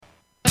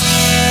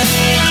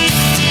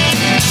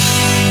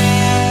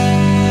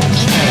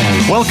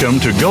Welcome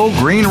to Go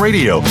Green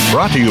Radio,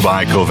 brought to you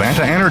by Covanta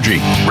Energy.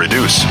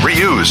 Reduce,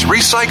 reuse,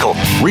 recycle.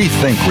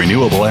 Rethink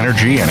renewable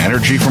energy and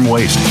energy from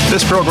waste.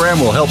 This program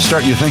will help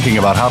start you thinking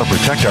about how to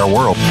protect our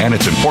world and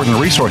its important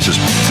resources.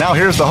 Now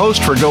here's the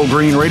host for Go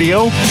Green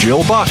Radio,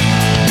 Jill Buck.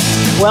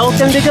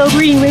 Welcome to Go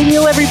Green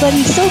Radio,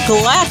 everybody. So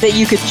glad that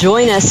you could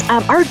join us.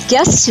 Our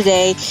guest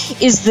today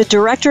is the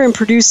director and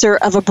producer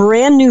of a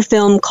brand new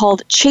film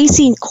called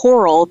Chasing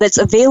Coral that's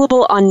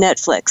available on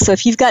Netflix. So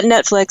if you've got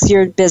Netflix,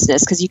 you're in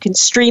business because you can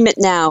stream it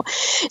now.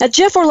 Now,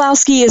 Jeff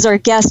Orlowski is our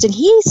guest, and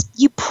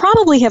you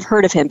probably have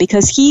heard of him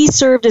because he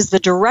served as the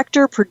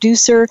director,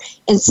 producer,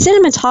 and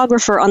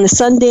cinematographer on the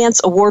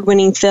Sundance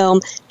award-winning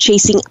film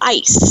Chasing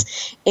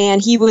Ice. And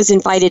he was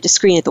invited to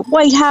screen at the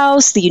White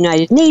House, the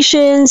United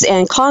Nations,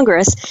 and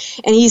Congress.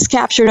 And he's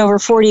captured over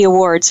 40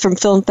 awards from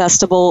film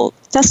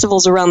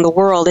festivals around the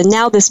world. And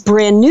now this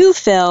brand new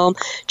film,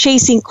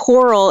 Chasing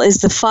Coral,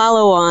 is the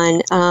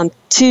follow-on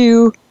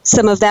to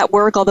some of that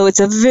work, although it's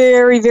a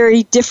very,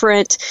 very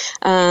different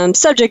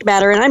subject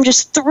matter. And I'm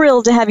just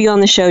thrilled to have you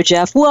on the show,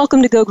 Jeff.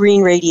 Welcome to Go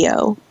Green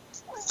Radio.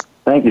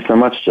 Thank you so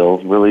much, Jill.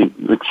 Really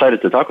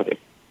excited to talk with you.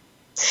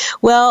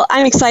 Well,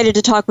 I'm excited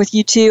to talk with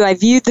you, too. I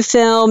viewed the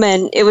film,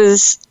 and it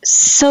was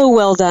so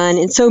well done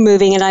and so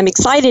moving, and I'm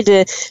excited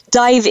to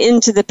dive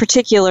into the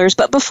particulars.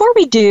 But before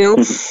we do,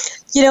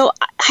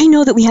 I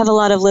know that we have a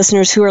lot of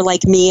listeners who are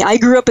like me. I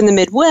grew up in the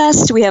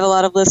Midwest. We have a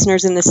lot of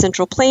listeners in the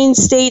Central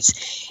Plains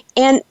states,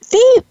 and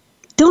they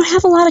don't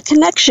have a lot of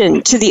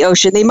connection to the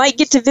ocean. They might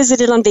get to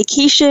visit it on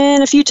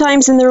vacation a few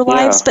times in their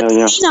lives, but they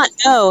may not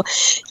know,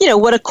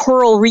 what a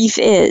coral reef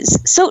is.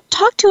 So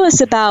talk to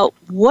us about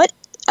what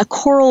a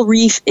coral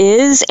reef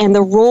is and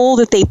the role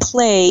that they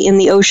play in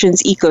the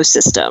ocean's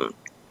ecosystem.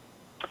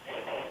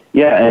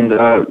 Yeah,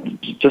 and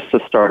just to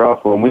start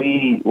off, when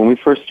we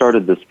first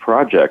started this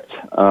project,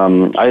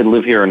 I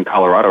live here in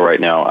Colorado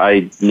right now.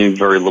 I knew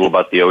very little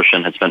about the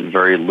ocean, had spent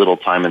very little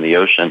time in the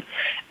ocean,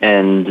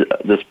 and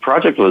this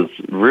project was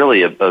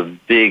really a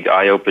big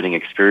eye-opening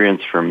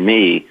experience for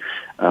me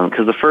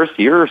because the first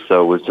year or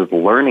so was just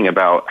learning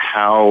about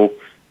how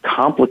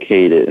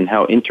complicated and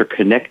how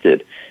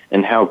interconnected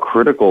and how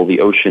critical the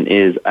ocean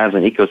is as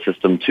an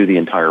ecosystem to the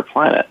entire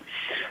planet.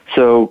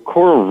 So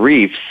coral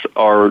reefs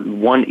are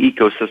one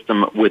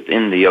ecosystem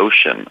within the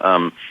ocean.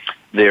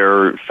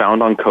 They're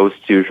found on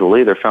coasts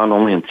usually. They're found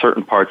only in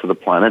certain parts of the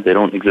planet. They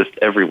don't exist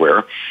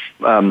everywhere.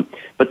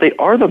 But they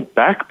are the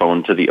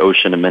backbone to the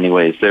ocean in many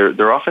ways.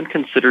 They're often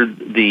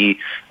considered the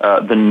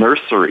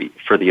nursery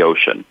for the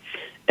ocean.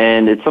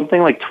 And it's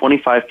something like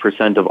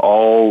 25% of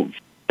all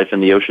life in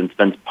the ocean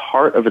spends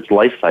part of its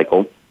life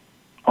cycle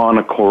on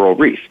a coral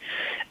reef.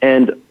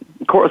 And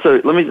I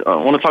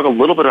want to talk a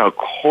little bit about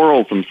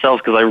corals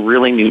themselves because I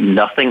really knew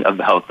nothing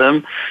about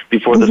them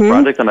before this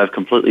project, and I've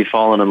completely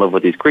fallen in love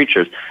with these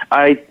creatures.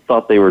 I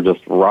thought they were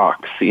just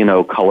rocks,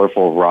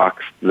 colorful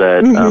rocks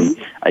that,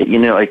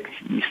 I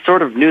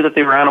sort of knew that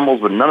they were animals,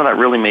 but none of that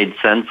really made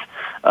sense.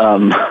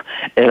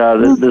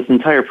 This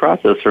entire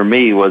process for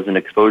me was an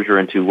exposure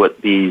into what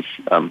these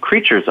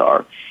creatures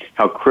are,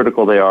 how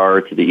critical they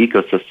are to the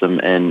ecosystem,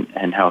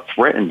 and how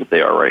threatened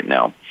they are right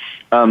now.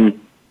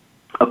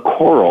 A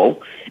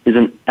coral is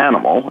an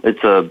animal.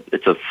 It's a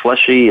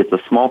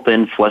small,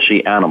 thin,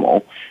 fleshy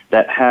animal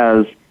that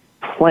has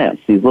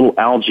plants, these little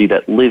algae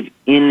that live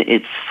in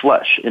its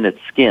flesh, in its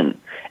skin.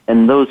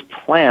 And those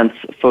plants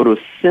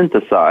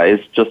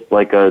photosynthesize just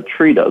like a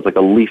tree does, like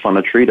a leaf on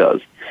a tree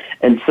does.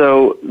 And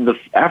so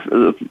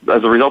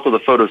as a result of the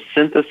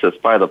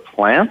photosynthesis by the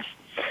plants,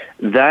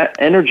 that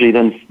energy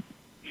then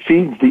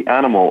feeds the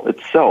animal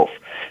itself.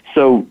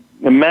 So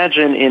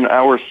imagine in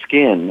our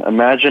skin,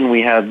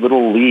 we had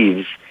little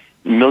leaves,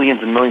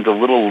 millions and millions of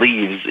little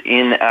leaves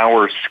in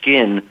our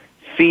skin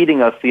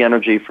feeding us the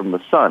energy from the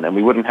sun, and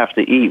we wouldn't have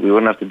to eat, we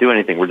wouldn't have to do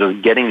anything. We're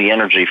just getting the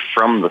energy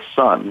from the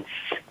sun.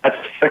 That's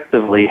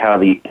effectively how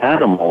the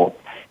animal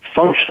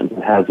functions.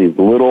 It has these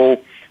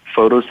little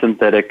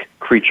photosynthetic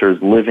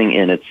creatures living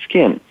in its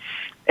skin.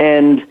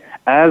 And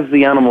as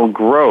the animal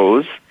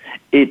grows,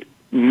 it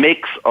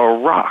makes a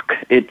rock.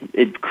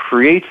 It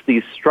creates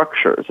these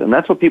structures, and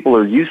that's what people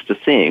are used to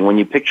seeing. When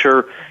you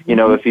picture,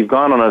 if you've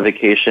gone on a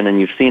vacation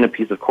and you've seen a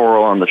piece of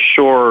coral on the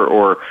shore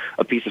or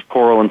a piece of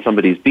coral in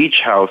somebody's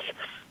beach house,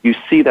 you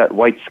see that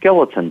white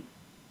skeleton.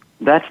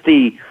 That's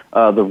the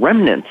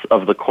remnants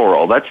of the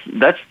coral.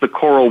 That's the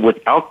coral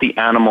without the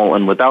animal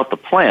and without the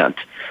plant.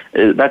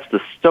 That's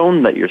the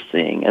stone that you're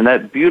seeing, and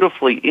that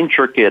beautifully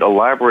intricate,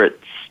 elaborate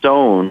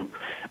stone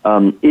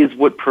is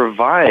what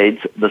provides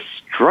the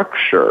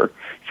structure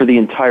for the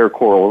entire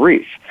coral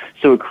reef.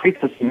 So it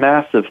creates this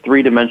massive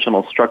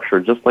three-dimensional structure,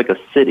 just like a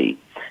city.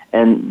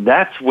 And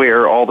that's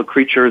where all the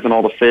creatures and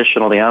all the fish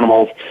and all the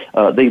animals,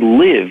 they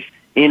live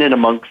in and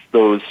amongst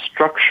those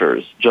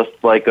structures, just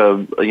like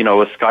a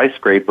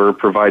skyscraper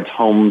provides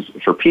homes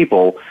for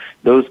people.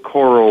 Those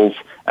corals,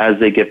 as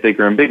they get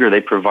bigger and bigger,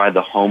 they provide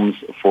the homes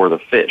for the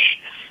fish.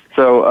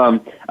 So,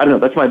 I don't know,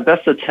 that's my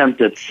best attempt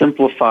at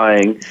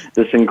simplifying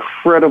this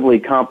incredibly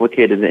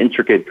complicated and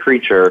intricate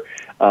creature,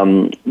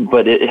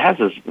 but it has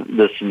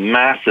this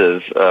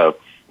massive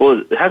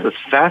Well, it has this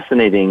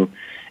fascinating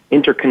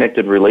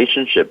interconnected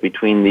relationship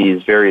between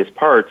these various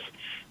parts,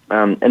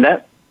 and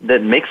that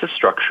makes a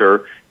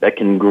structure that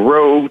can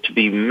grow to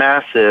be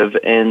massive,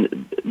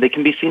 and they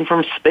can be seen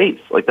from space.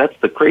 Like, that's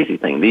the crazy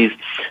thing. These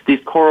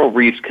coral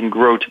reefs can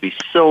grow to be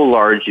so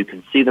large, you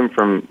can see them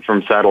from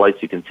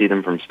satellites, you can see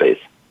them from space.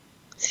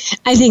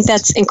 I think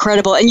that's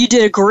incredible. And you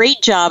did a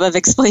great job of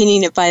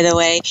explaining it, by the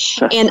way.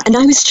 And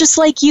I was just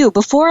like you.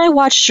 Before I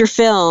watched your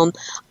film,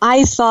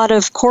 I thought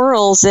of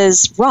corals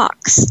as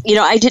rocks.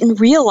 I didn't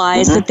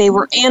realize that they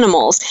were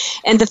animals.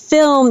 And the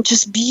film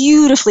just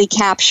beautifully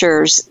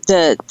captures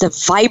the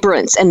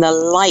vibrance and the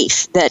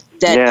life that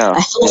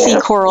a healthy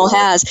coral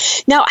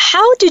has. Now,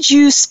 how did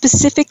you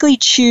specifically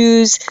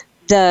choose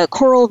the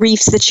coral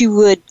reefs that you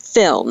would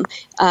film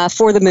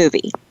for the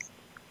movie?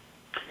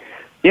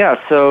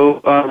 Yeah,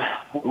 so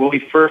when we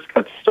first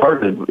got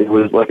started, it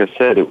was, like I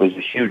said, it was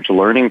a huge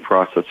learning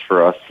process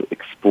for us,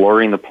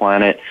 exploring the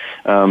planet,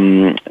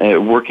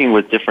 working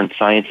with different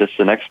scientists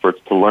and experts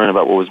to learn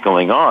about what was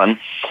going on.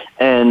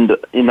 And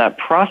in that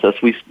process,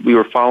 we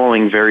were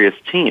following various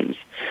teams.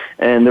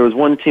 And there was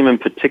one team in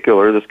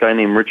particular, this guy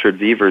named Richard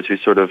Vevers, who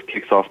sort of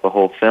kicks off the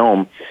whole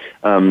film.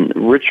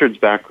 Richard's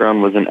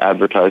background was in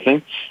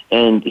advertising,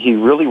 and he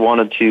really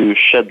wanted to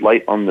shed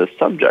light on this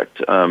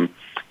subject.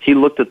 He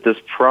looked at this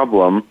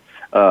problem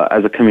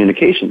as a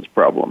communications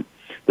problem.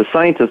 The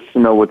scientists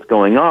know what's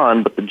going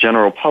on, but the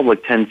general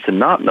public tends to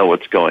not know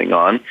what's going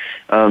on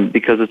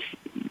because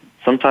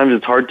sometimes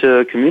it's hard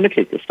to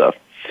communicate this stuff.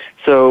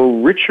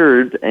 So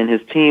Richard and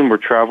his team were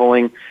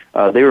traveling.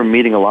 They were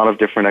meeting a lot of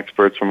different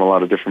experts from a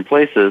lot of different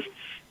places,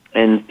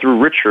 and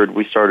through Richard,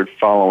 we started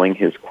following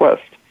his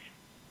quest.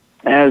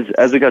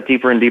 As we got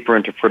deeper and deeper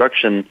into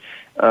production,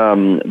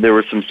 there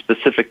were some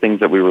specific things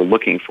that we were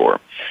looking for.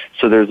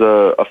 So there's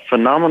a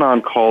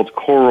phenomenon called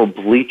coral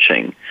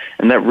bleaching,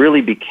 and that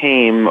really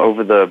became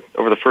over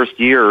the first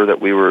year that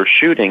we were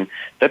shooting,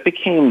 that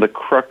became the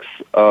crux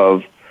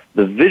of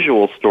the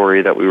visual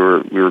story that we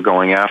were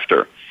going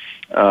after,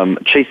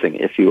 chasing,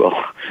 if you will.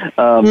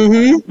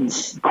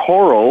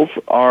 Corals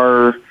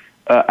are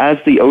as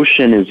the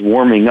ocean is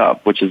warming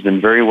up, which has been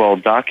very well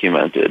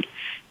documented.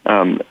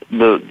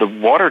 The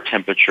water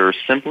temperature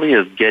simply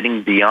is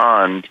getting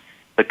beyond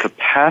the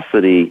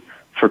capacity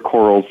for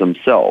corals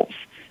themselves.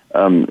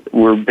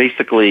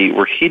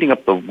 We're heating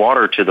up the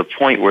water to the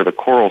point where the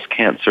corals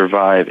can't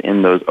survive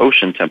in those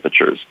ocean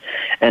temperatures.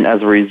 And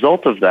as a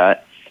result of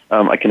that,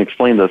 I can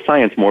explain the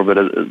science more, but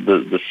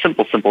the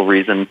simple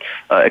reason,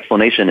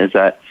 explanation is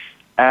that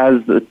as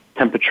the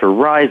temperature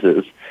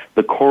rises,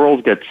 the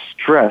corals get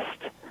stressed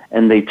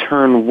and they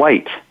turn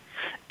white.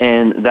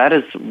 And that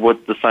is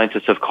what the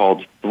scientists have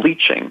called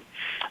bleaching,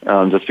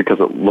 just because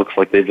it looks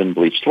like they've been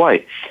bleached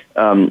white.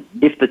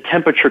 If the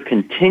temperature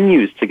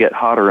continues to get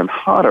hotter and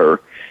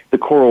hotter, the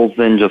corals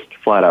then just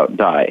flat out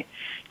die.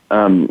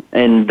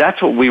 And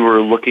that's what we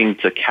were looking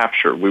to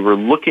capture. We were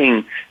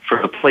looking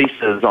for the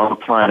places on the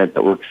planet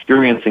that were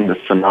experiencing this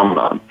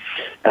phenomenon.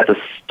 At the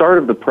start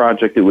of the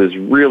project, it was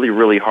really,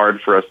 really hard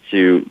for us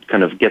to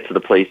kind of get to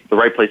the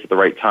right place at the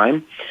right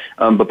time.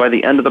 But by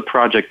the end of the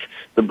project,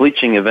 the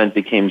bleaching event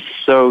became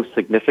so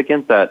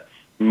significant that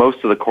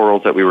most of the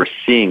corals that we were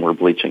seeing were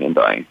bleaching and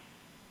dying.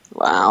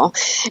 Wow.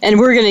 And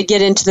we're going to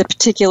get into the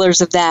particulars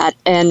of that.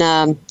 And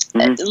I'm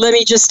going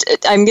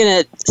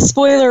to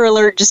spoiler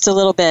alert just a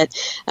little bit.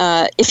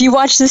 If you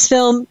watch this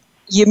film,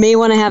 you may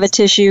want to have a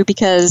tissue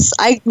because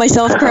I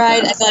myself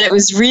cried. I thought it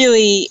was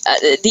really,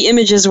 the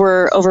images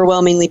were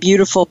overwhelmingly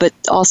beautiful, but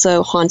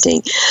also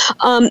haunting.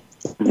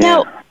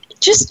 Now,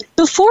 just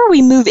before we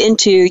move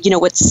into,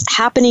 what's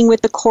happening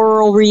with the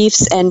coral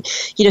reefs and,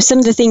 some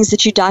of the things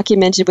that you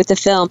documented with the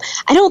film,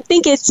 I don't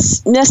think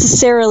it's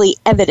necessarily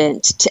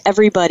evident to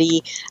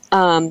everybody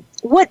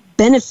what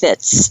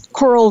benefits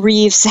coral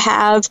reefs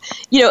have.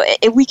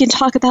 We can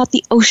talk about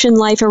the ocean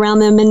life around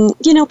them and,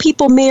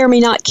 people may or may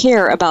not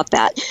care about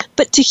that.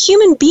 But to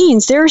human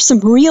beings, there are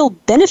some real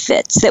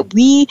benefits that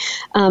we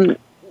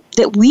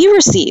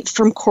receive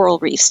from coral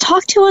reefs.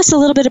 Talk to us a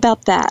little bit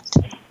about that.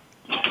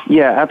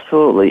 Yeah,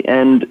 absolutely.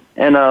 And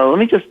let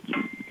me just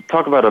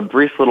talk about a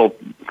brief little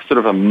sort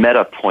of a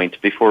meta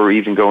point before we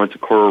even go into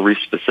coral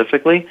reefs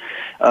specifically.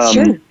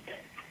 Sure.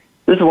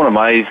 This is one of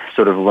my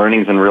sort of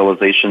learnings and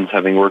realizations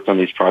having worked on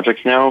these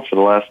projects now for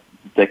the last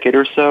decade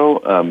or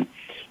so.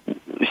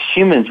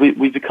 Humans,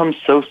 we've become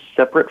so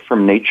separate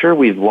from nature,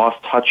 we've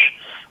lost touch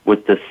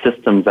with the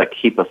systems that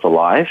keep us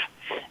alive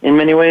in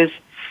many ways.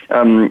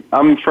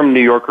 I'm from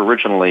New York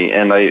originally,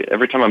 and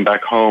every time I'm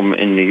back home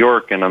in New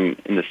York and I'm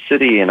in the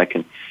city and I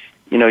can,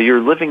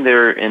 you're living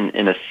there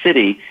in a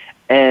city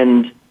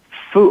and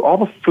all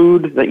the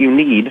food that you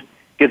need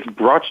gets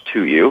brought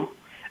to you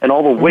and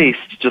all the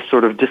waste just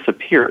sort of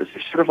disappears.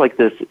 You're sort of like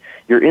this,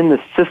 you're in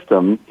this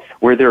system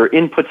where there are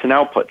inputs and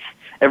outputs.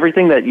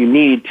 Everything that you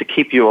need to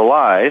keep you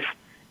alive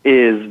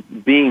is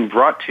being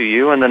brought to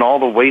you, and then all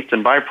the waste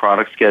and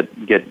byproducts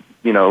get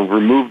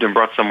removed and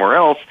brought somewhere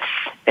else.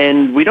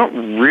 And we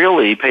don't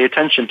really pay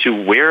attention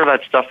to where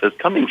that stuff is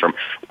coming from.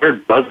 Where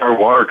does our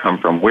water come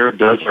from? Where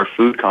does our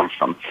food come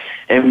from?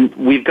 And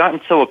we've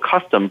gotten so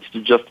accustomed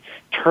to just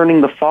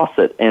turning the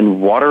faucet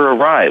and water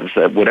arrives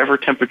at whatever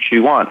temperature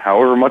you want,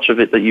 however much of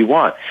it that you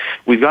want.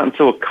 We've gotten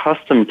so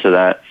accustomed to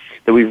that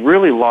we've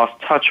really lost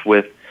touch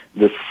with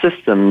the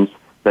systems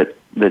that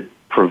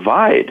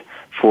provide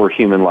for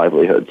human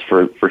livelihoods,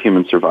 for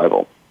human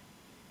survival.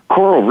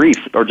 Coral reefs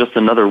are just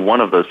another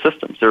one of those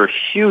systems. They're a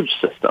huge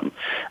system.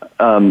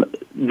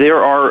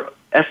 There are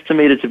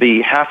estimated to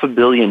be 500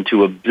 million to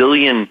 1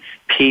 billion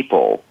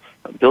people,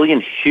 1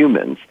 billion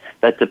humans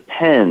that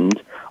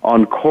depend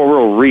on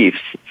coral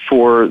reefs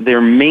for their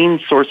main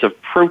source of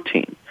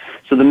protein.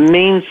 So the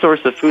main source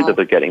of food that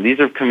they're getting, these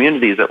are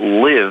communities that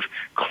live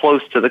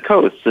close to the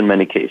coasts in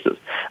many cases.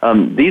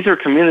 These are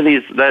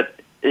communities that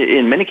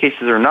in many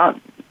cases are not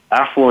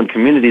affluent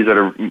communities that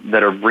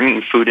are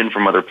bringing food in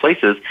from other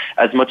places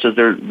as much as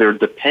they're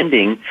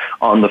depending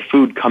on the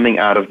food coming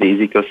out of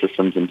these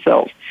ecosystems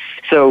themselves.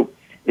 So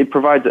it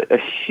provides a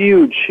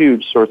huge,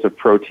 huge source of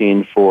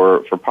protein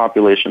for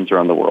populations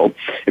around the world.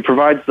 It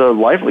provides the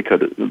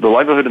livelihood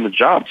and the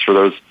jobs for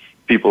those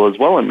people as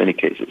well in many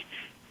cases.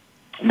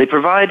 They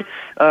provide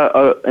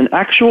an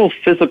actual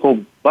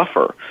physical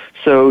buffer.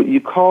 So you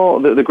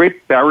call the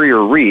Great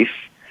Barrier Reef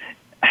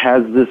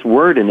has this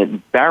word in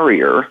it,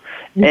 barrier,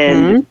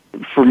 and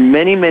for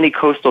many, many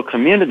coastal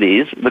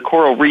communities, the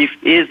coral reef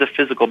is a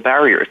physical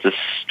barrier. It's a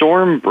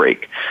storm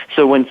break.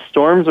 So when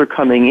storms are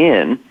coming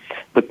in,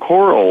 the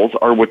corals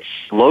are what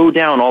slow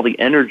down all the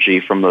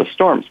energy from those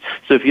storms.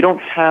 So if you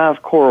don't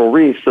have coral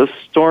reefs, those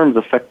storms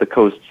affect the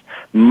coasts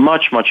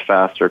much, much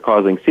faster,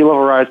 causing sea level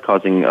rise,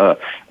 causing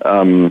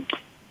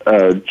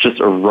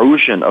just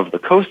erosion of the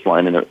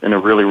coastline in a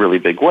really, really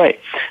big way.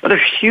 Another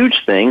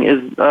huge thing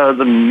is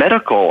the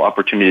medical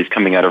opportunities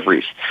coming out of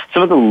reefs.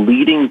 Some of the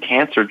leading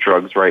cancer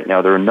drugs right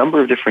now, there are a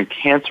number of different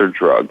cancer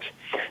drugs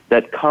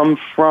that come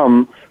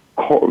from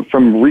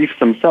reefs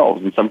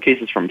themselves, in some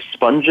cases from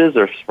sponges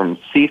or from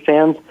sea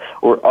fans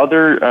or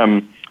other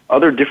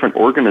different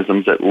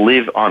organisms that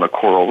live on a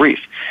coral reef.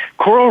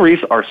 Coral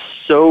reefs are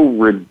so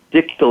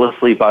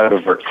ridiculously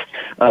biodiverse.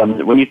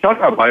 When you talk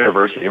about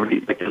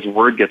biodiversity, this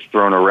word gets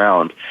thrown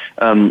around.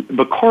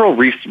 But coral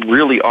reefs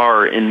really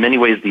are, in many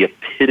ways, the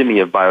epitome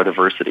of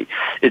biodiversity.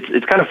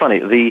 It's kind of funny.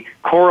 The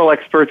coral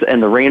experts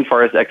and the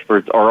rainforest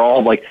experts are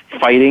all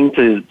fighting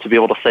to be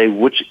able to say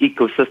which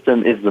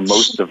ecosystem is the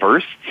most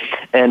diverse.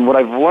 And what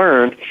I've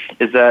learned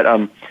is that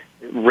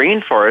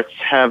rainforests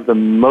have the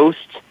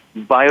most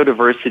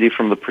biodiversity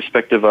from the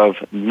perspective of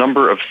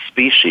number of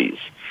species.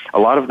 A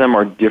lot of them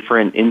are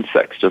different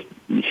insects, just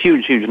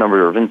huge, huge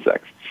number of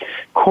insects.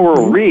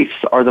 Coral reefs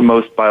are the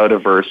most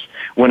biodiverse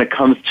when it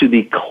comes to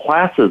the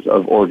classes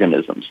of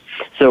organisms.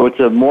 So it's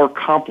a more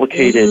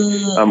complicated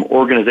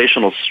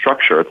organizational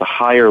structure. It's a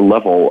higher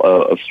level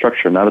of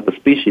structure, not at the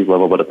species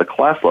level, but at the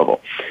class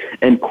level.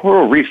 And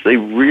coral reefs, they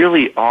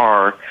really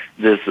are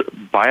this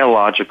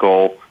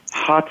biological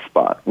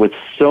hotspot with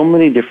so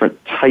many different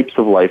types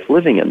of life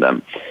living in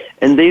them.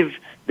 And the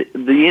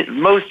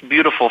most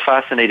beautiful,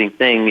 fascinating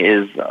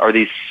thing are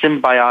these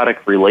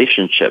symbiotic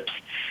relationships.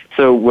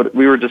 So what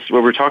we were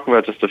talking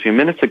about just a few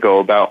minutes ago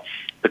about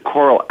the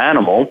coral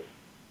animal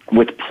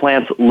with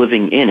plants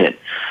living in it.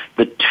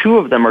 The two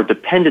of them are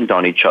dependent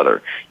on each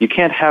other. You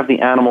can't have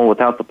the animal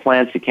without the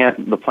plants.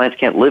 The plants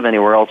can't live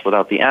anywhere else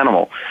without the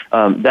animal.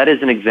 That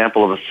is an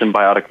example of a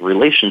symbiotic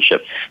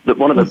relationship.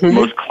 One of the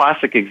most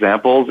classic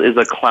examples is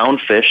a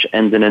clownfish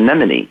and an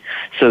anemone.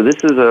 So this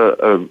is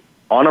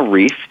on a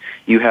reef.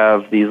 You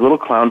have these little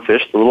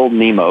clownfish, the little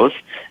Nemos.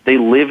 They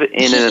live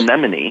in an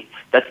anemone.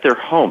 That's their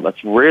home.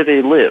 That's where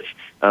they live.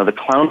 The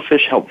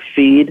clownfish help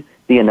feed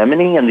the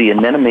anemone, and the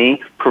anemone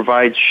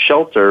provides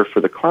shelter for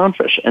the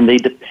clownfish, and they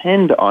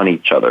depend on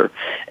each other.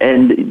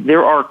 And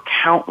there are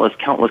countless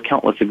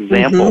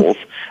examples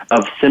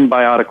of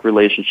symbiotic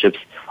relationships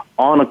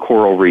on a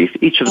coral reef,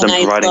 each of them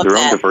providing their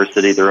own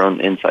diversity, their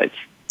own insights.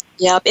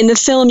 Yep, in the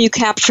film you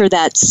capture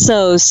that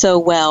so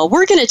well.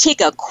 We're going to take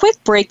a quick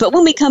break, but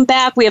when we come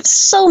back, we have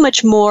so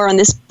much more on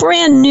this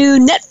brand new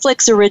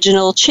Netflix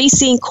original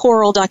Chasing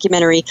Coral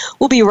documentary.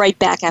 We'll be right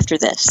back after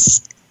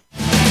this.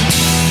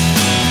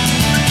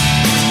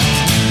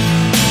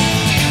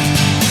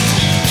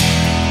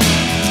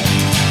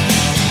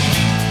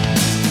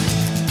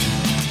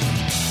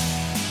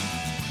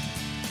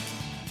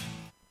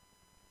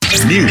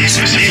 News,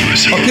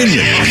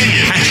 opinion,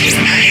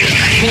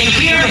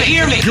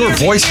 Hear me. Your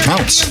voice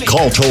counts.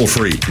 Call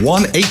toll-free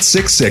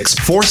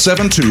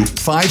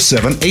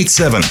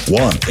 1-866-472-5787.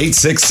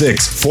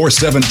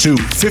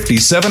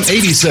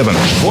 1-866-472-5787.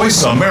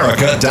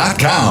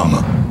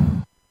 VoiceAmerica.com.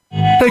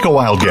 Take a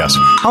wild guess.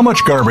 How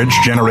much garbage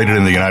generated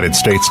in the United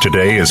States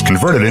today is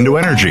converted into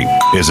energy?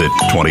 Is it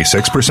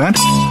 26%,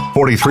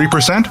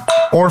 43%,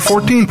 or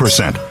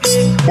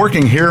 14%?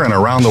 Working here and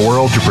around the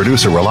world to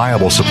produce a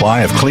reliable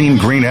supply of clean,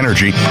 green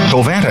energy,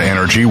 Covanta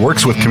Energy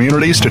works with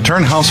communities to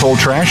turn household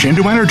trash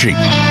into energy.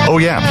 Oh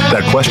yeah,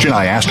 that question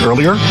I asked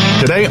earlier?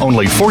 Today,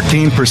 only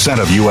 14%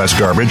 of U.S.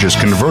 garbage is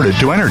converted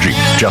to energy.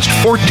 Just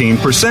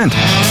 14%.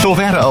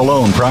 Covanta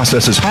alone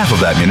processes half of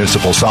that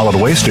municipal solid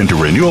waste into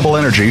renewable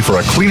energy for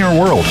a cleaner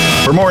world.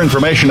 For more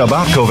information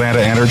about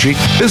Covanta Energy,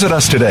 visit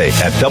us today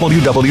at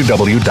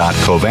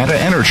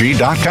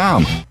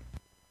www.covantaenergy.com.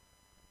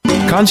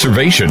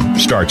 Conservation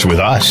starts with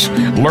us.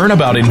 Learn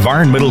about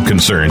environmental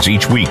concerns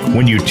each week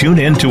when you tune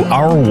in to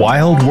Our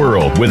Wild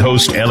World with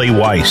host Ellie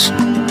Weiss.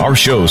 Our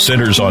show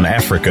centers on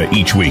Africa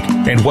each week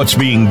and what's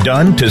being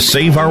done to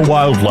save our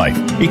wildlife,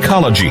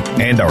 ecology,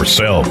 and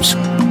ourselves.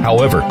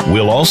 However,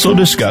 we'll also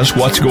discuss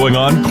what's going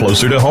on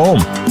closer to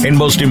home. And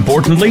most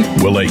importantly,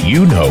 we'll let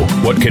you know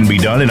what can be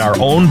done in our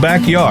own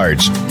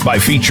backyards by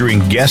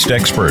featuring guest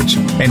experts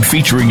and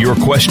featuring your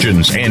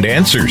questions and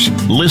answers.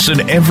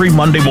 Listen every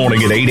Monday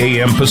morning at 8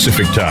 a.m.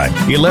 Pacific Time,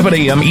 11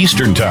 a.m.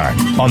 Eastern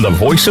Time on the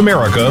Voice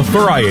America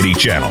Variety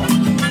Channel.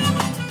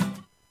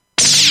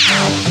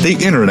 The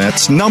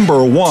Internet's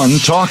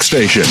 #1 talk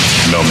station.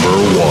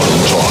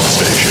 #1 talk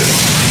station.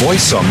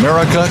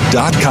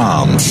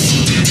 VoiceAmerica.com.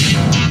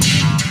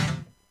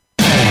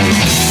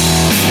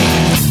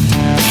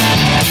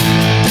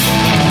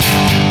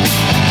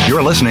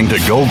 You're listening to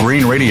Go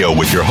Green Radio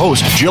with your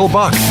host, Jill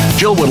Buck.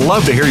 Jill would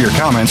love to hear your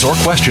comments or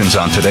questions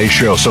on today's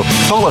show, so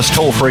call us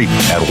toll-free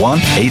at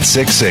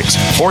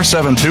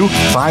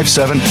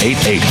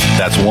 1-866-472-5788.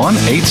 That's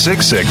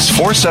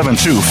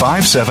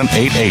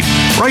 1-866-472-5788.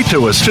 Write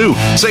to us, too.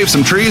 Save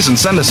some trees and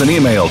send us an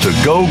email to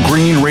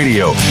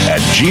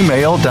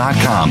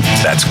gogreenradio@gmail.com.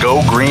 That's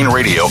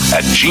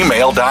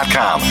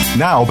gogreenradio@gmail.com.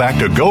 Now back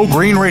to Go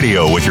Green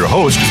Radio with your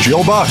host,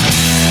 Jill Buck.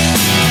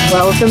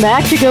 Welcome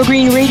back to Go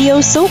Green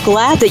Radio. So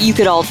glad that you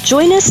could all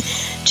join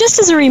us. Just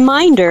as a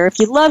reminder, if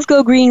you love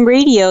Go Green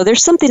Radio,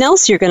 there's something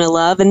else you're going to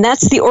love, and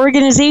that's the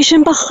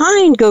organization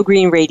behind Go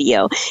Green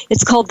Radio.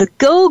 It's called the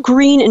Go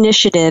Green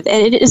Initiative,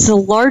 and it is the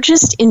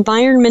largest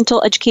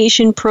environmental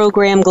education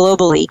program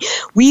globally.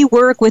 We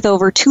work with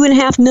over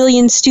 2.5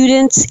 million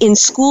students in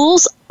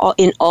schools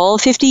in all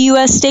 50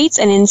 U.S. states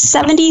and in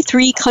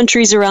 73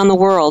 countries around the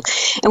world.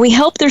 And we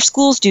help their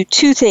schools do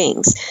two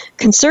things: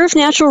 conserve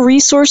natural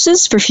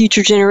resources for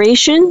future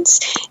generations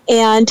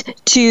and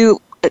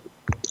to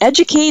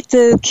educate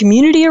the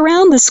community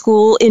around the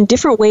school in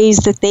different ways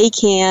that they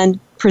can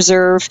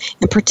preserve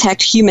and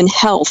protect human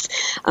health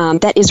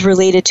that is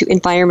related to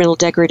environmental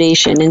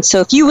degradation. And so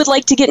if you would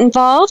like to get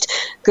involved,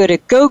 go to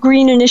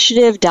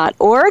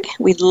gogreeninitiative.org.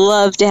 We'd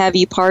love to have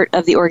you part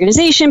of the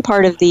organization,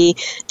 part of the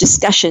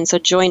discussion, so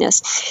join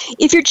us.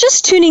 If you're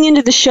just tuning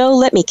into the show,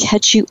 let me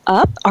catch you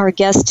up. Our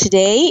guest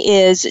today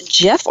is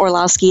Jeff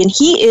Orlowski, and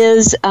he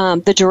is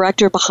the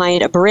director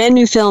behind a brand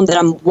new film that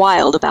I'm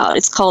wild about.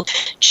 It's called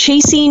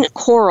Chasing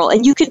Coral,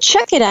 and you can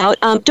check it out.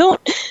 Don't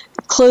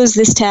close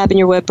this tab in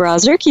your web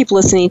browser. Keep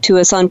listening to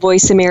us on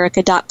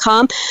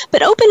voiceamerica.com,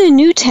 but open a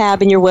new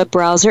tab in your web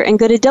browser and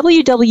go to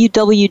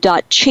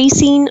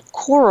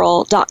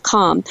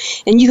www.chasingcoral.com.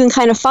 And you can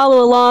kind of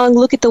follow along,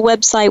 look at the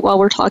website while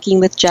we're talking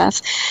with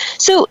Jeff.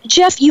 So,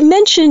 Jeff, you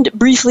mentioned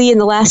briefly in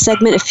the last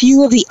segment a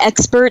few of the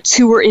experts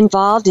who were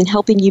involved in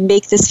helping you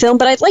make this film,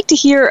 but I'd like to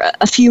hear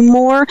a few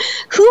more.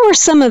 Who are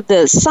some of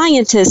the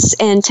scientists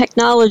and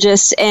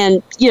technologists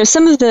and,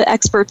 some of the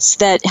experts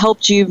that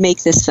helped you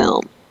make this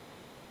film?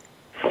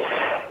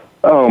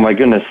 Oh my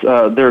goodness!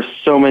 There's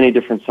so many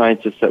different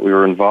scientists that we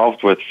were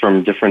involved with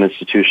from different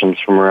institutions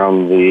from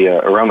around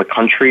the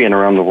country and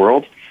around the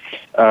world.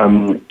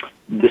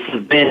 This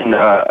has been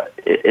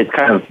it's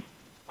kind of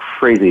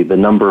crazy the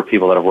number of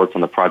people that have worked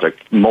on the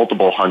project.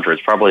 Multiple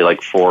hundreds, probably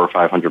like 400 or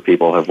 500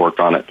 people have worked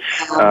on it.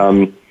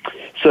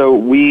 So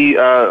we,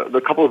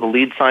 a couple of the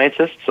lead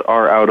scientists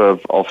are out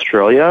of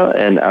Australia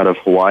and out of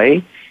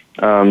Hawaii.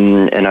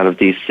 And out of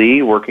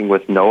D.C., working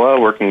with NOAA,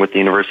 working with the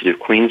University of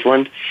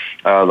Queensland,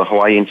 the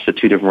Hawaii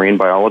Institute of Marine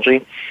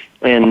Biology.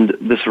 And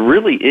this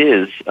really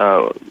is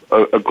a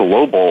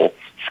global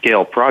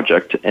scale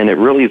project, and it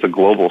really is a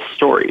global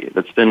story.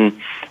 That's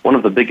been one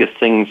of the biggest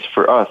things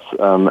for us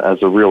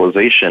as a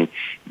realization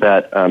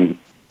that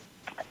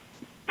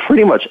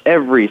pretty much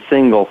every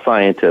single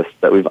scientist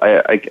that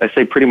I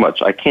say pretty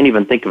much, I can't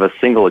even think of a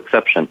single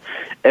exception.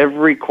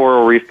 Every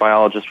coral reef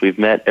biologist we've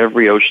met,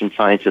 every ocean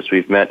scientist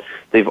we've met,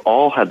 they've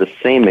all had the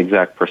same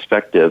exact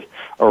perspective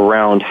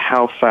around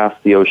how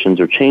fast the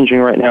oceans are changing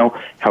right now,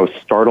 how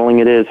startling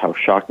it is, how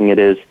shocking it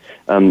is.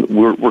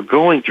 We're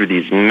going through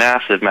these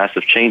massive,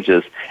 massive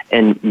changes,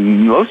 and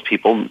most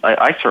people,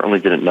 I certainly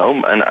didn't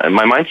know, and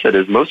my mindset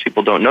is most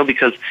people don't know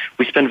because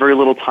we spend very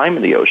little time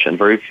in the ocean.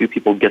 Very few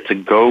people get to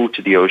go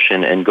to the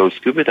ocean and go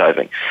scuba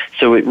diving.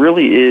 So it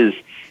really is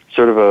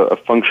sort of a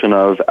function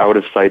of out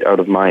of sight, out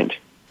of mind.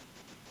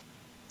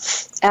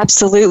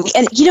 Absolutely.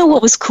 And you know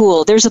what was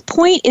cool? There's a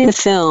point in the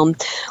film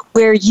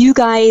where you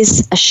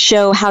guys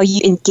show how you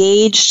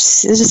engaged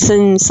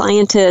citizen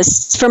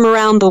scientists from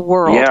around the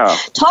world. Yeah.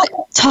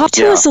 Talk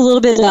to us a little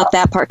bit about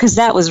that part, because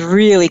that was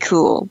really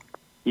cool.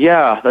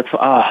 Yeah,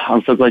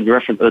 I'm so glad you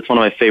referenced. That's one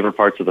of my favorite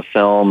parts of the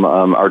film.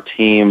 Our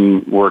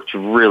team worked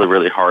really,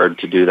 really hard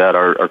to do that.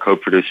 Our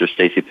co-producer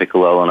Stacy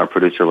Piccolello and our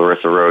producer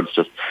Larissa Rhodes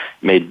just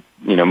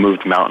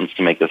moved mountains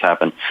to make this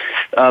happen.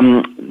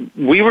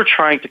 We were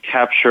trying to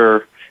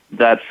capture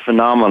that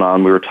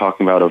phenomenon we were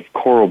talking about of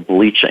coral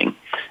bleaching,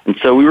 and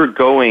so we were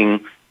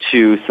going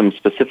to some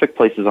specific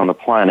places on the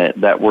planet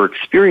that were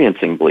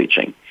experiencing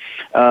bleaching.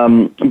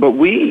 But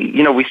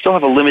we still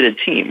have a limited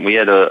team. We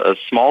had a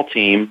small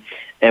team,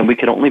 and we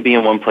could only be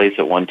in one place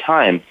at one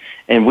time.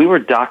 And we were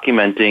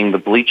documenting the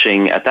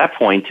bleaching at that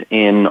point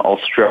in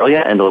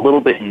Australia and a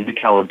little bit in New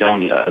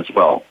Caledonia as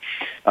well,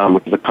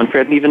 which is a country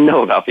I didn't even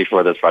know about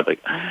before this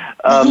project.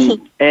 As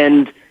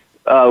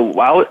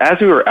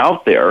we were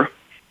out there,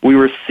 we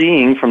were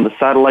seeing from the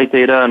satellite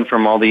data and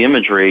from all the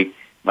imagery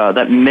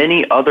that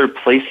many other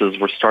places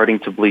were starting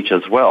to bleach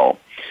as well.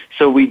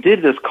 So we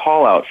did this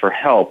call out for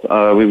help.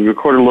 We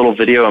recorded a little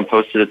video and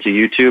posted it to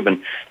YouTube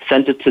and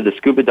sent it to the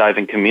scuba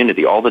diving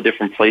community, all the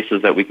different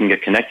places that we can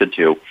get connected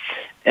to.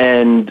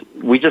 And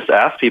we just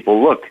asked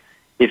people, look,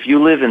 if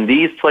you live in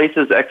these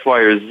places, X, Y,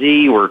 or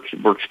Z,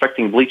 we're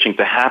expecting bleaching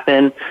to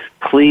happen,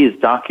 please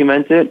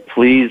document it.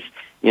 Please,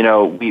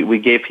 we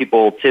gave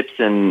people tips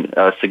and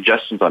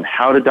suggestions on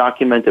how to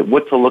document it,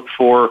 what to look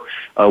for,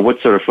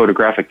 what sort of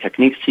photographic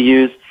techniques to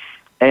use.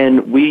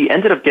 And we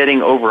ended up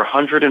getting over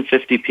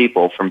 150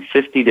 people from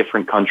 50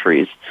 different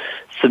countries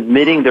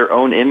submitting their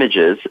own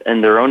images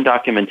and their own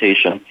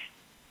documentation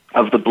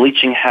of the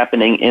bleaching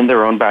happening in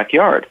their own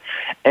backyard.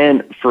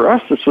 And for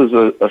us, this was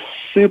a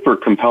super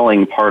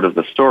compelling part of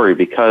the story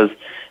because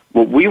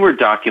what we were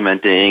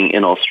documenting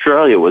in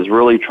Australia was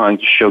really trying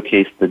to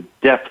showcase the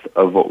depth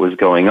of what was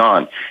going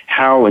on,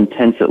 how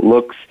intense it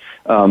looks,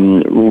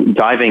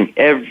 diving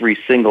every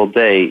single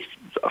day,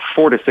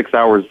 4 to 6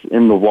 hours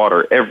in the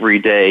water every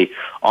day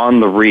on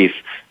the reef,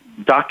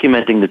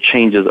 documenting the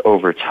changes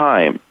over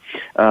time.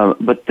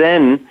 But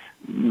then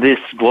this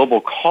global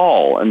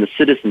call and the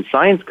citizen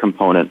science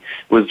component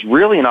was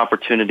really an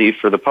opportunity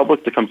for the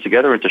public to come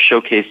together and to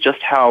showcase just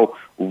how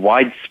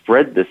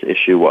widespread this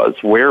issue was,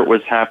 where it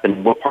was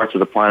happening, what parts of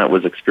the planet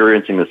was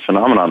experiencing this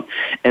phenomenon.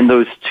 And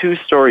those two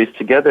stories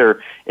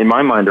together, in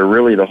my mind, are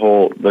really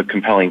the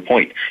compelling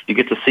point. You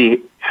get to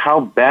see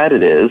how bad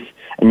it is,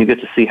 and you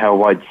get to see how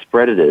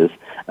widespread it is.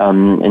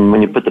 And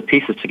when you put the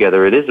pieces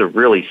together, it is a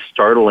really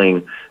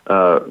startling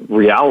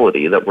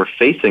reality that we're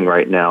facing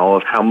right now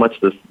of how much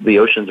the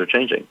oceans are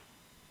changing.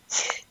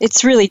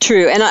 It's really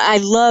true, and I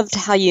loved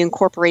how you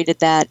incorporated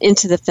that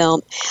into the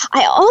film.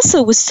 I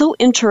also was so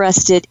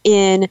interested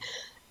in,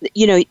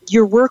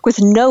 your work with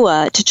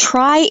NOAA to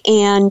try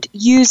and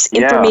use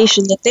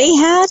information that they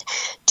had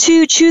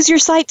to choose your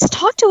sites.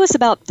 Talk to us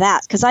about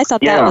that, because I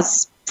thought that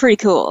was pretty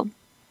cool.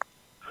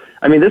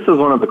 I mean, this is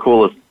one of the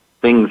coolest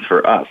things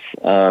for us.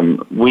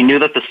 We knew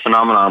that this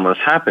phenomenon was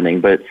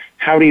happening, but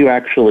how do you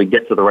actually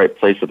get to the right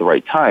place at the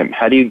right time?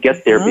 How do you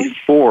get there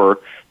before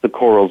the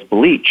corals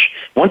bleach?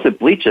 Once it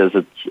bleaches,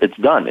 it's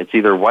done. It's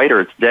either white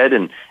or it's dead,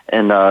 and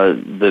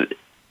the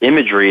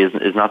imagery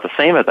is not the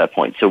same at that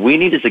point. So we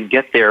needed to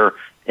get there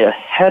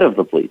ahead of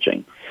the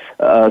bleaching.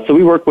 So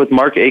we work with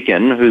Mark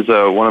Aiken, who's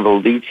one of the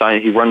lead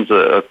scientists. He runs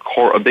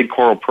a big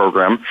coral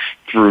program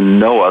through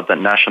NOAA, the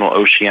National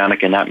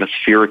Oceanic and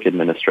Atmospheric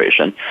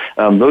Administration.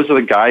 Those are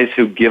the guys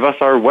who give us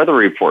our weather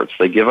reports.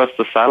 They give us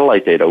the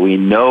satellite data. We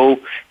know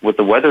what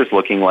the weather's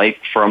looking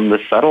like from the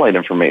satellite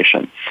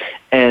information.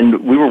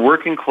 And we were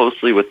working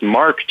closely with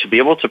Mark to be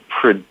able to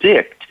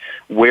predict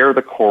where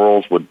the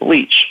corals would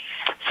bleach.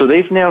 So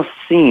they've now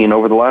seen,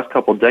 over the last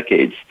couple of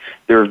decades,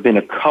 there have been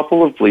a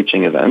couple of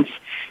bleaching events.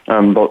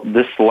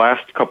 This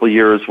last couple of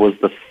years was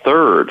the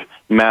third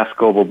mass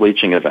global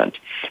bleaching event.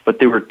 But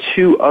there were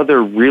two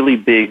other really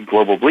big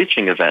global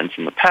bleaching events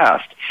in the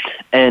past.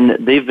 And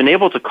they've been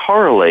able to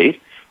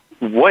correlate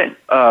what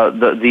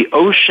the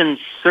ocean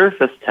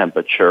surface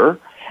temperature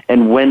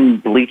and when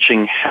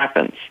bleaching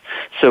happens.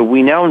 So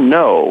we now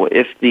know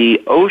if the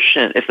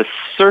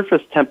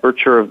surface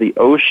temperature of the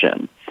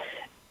ocean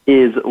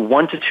is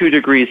 1 to 2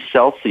 degrees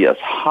Celsius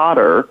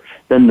hotter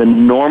than the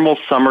normal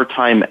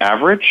summertime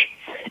average,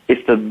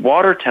 if the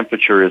water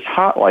temperature is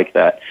hot like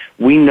that,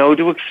 we know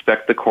to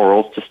expect the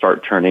corals to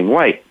start turning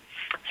white.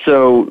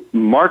 So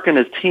Mark and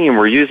his team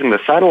were using the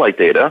satellite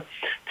data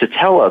to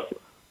tell us,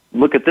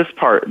 look at this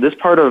part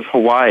of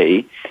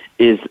Hawaii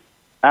is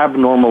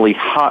abnormally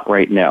hot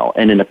right now,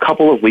 and in a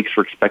couple of weeks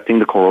we're expecting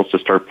the corals to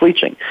start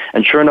bleaching.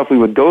 And sure enough, we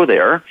would go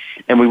there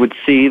and we would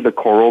see the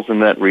corals in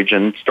that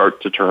region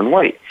start to turn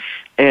white.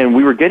 And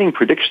we were getting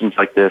predictions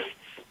like this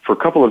for a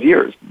couple of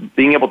years,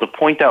 being able to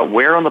point out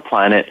where on the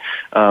planet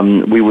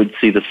we would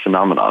see this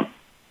phenomenon.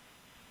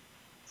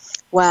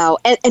 Wow.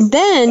 And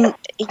then,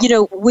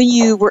 when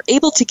you were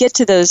able to get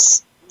to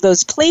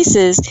those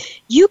places,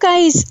 you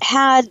guys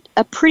had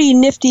a pretty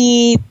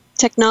nifty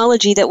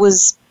technology that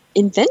was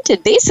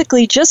invented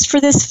basically just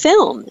for this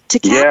film to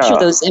capture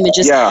those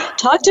images.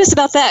 Talk to us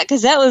about that,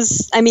 because that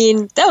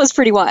was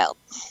pretty wild.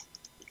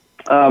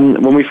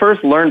 When we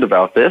first learned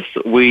about this,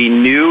 we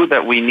knew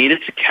that we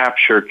needed to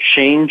capture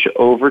change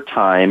over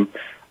time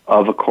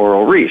of a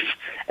coral reef.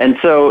 And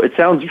so it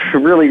sounds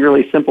really,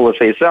 really simple at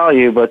face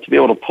value, but to be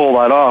able to pull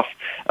that off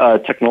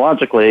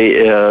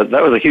technologically,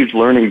 that was a huge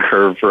learning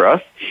curve for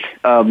us.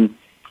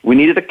 We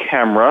needed a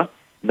camera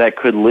that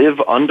could live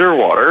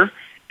underwater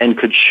and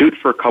could shoot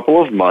for a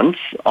couple of months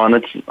on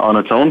its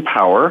own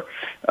power,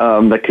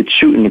 that could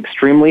shoot an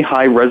extremely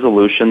high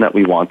resolution that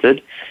we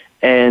wanted.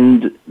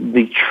 And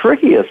the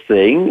trickiest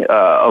thing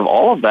of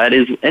all of that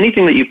is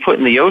anything that you put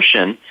in the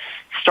ocean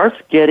starts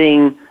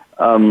getting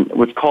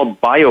what's called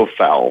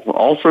biofoul.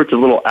 All sorts of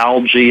little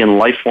algae and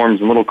life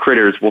forms and little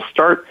critters will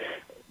start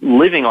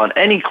living on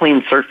any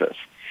clean surface.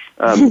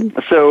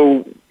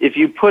 So if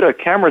you put a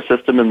camera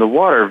system in the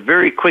water,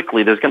 very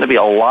quickly there's going to be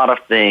a lot of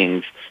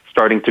things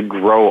starting to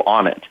grow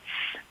on it.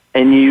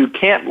 And you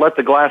can't let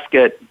the glass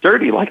get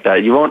dirty like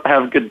that. You won't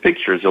have good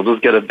pictures. You'll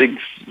just get a big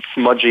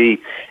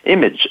smudgy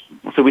image.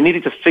 So we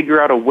needed to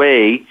figure out a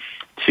way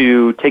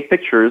to take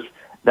pictures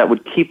that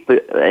would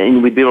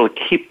and we'd be able to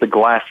keep the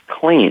glass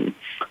clean.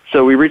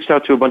 So we reached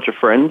out to a bunch of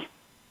friends,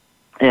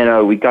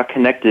 and we got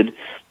connected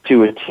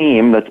to a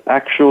team that's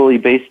actually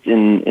based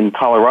in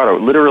Colorado,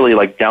 literally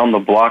like down the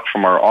block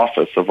from our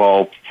office of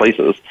all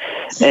places.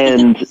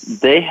 And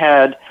they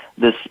had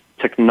this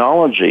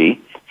technology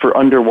for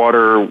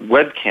underwater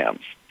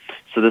webcams.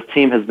 So this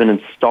team has been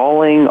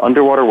installing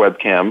underwater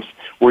webcams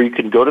where you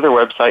can go to their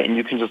website and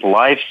you can just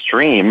live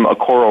stream a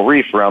coral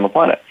reef around the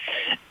planet.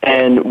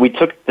 And we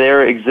took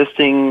their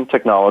existing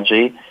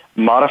technology,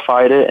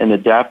 modified it and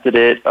adapted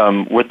it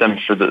with them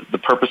for the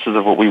purposes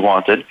of what we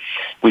wanted.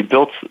 We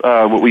built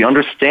what we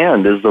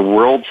understand is the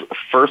world's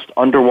first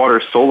underwater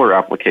solar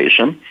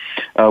application,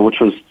 which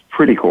was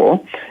pretty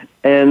cool.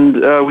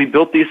 And we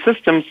built these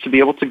systems to be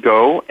able to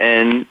go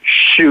and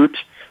shoot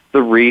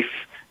the reef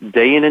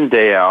day in and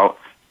day out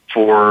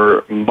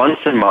for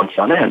months and months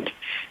on end.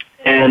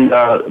 And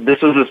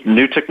this was this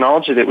new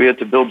technology that we had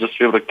to build just to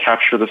be able to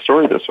capture the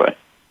story this way.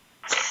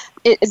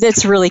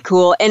 That's really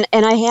cool. And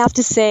I have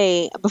to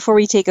say, before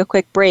we take a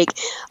quick break,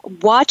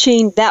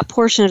 watching that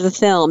portion of the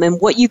film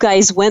and what you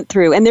guys went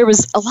through, and there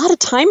was a lot of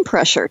time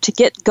pressure to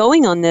get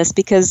going on this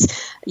because,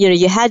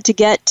 you had to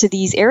get to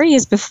these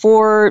areas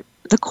before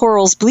the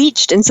corals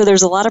bleached, and so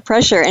there's a lot of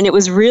pressure, and it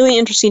was really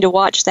interesting to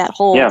watch that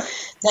whole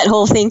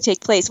thing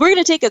take place. We're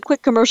going to take a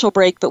quick commercial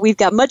break, but we've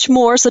got much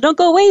more, so don't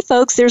go away,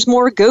 folks. There's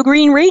more Go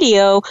Green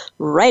Radio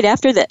right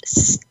after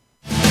this.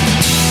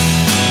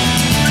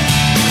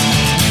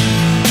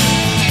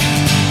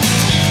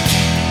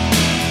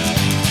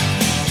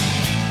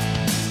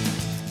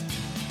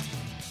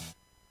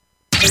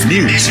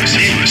 News,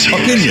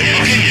 opinion,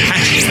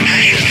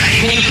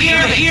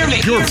 Hear me.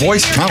 Your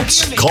voice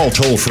counts. Call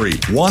toll-free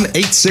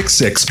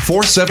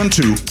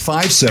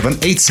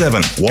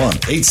 1-866-472-5787.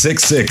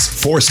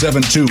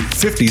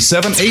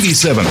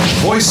 1-866-472-5787.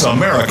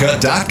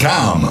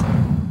 VoiceAmerica.com.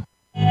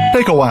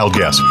 Take a wild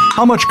guess.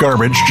 How much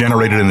garbage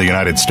generated in the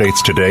United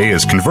States today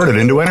is converted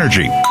into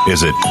energy?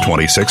 Is it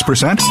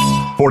 26%,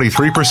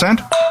 43%,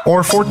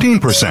 or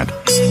 14%?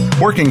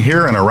 Working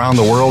here and around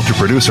the world to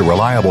produce a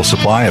reliable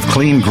supply of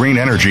clean, green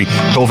energy,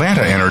 Covanta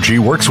Energy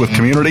works with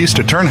communities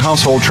to turn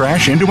household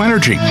trash into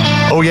energy.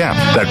 Oh yeah,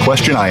 that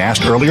question I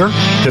asked earlier?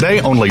 Today,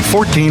 only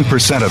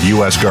 14% of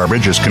U.S.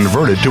 garbage is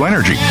converted to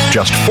energy.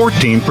 Just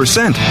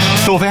 14%.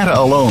 Covanta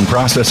alone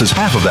processes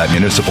half of that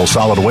municipal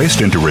solid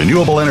waste into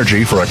renewable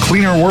energy for a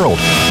cleaner world.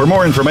 For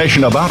more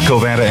information about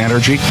Covanta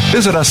Energy,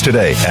 visit us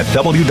today at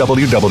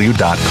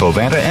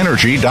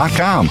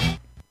www.covantaenergy.com.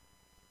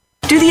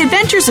 Do the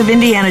adventures of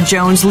Indiana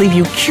Jones leave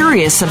you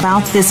curious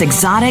about this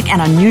exotic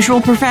and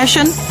unusual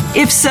profession?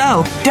 If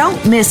so,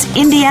 don't miss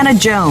Indiana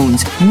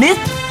Jones, Myth,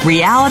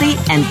 Reality,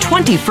 and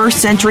 21st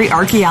Century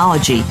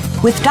Archaeology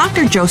with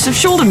Dr. Joseph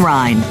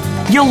Schuldenrein.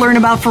 You'll learn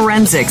about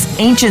forensics,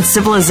 ancient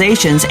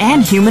civilizations,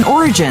 and human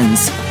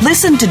origins.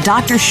 Listen to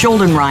Dr.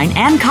 Schuldenrein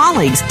and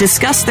colleagues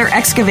discuss their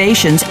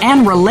excavations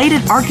and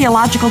related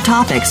archaeological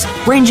topics,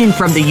 ranging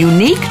from the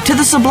unique to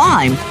the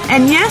sublime,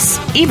 and yes,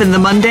 even the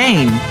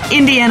mundane.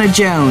 Indiana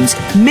Jones,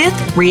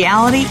 Myth,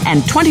 Reality,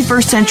 and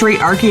 21st Century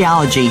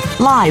Archaeology,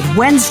 live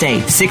Wednesday,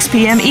 6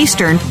 p.m.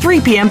 Eastern,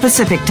 3 p.m.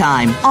 Pacific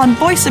Time on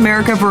Voice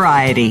America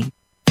Variety.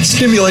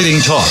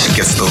 Stimulating talk.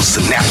 Gets those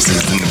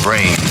synapses in the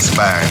brain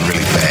firing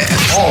really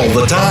fast. All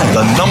the time.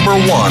 The number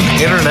one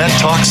internet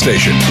talk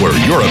station where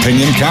your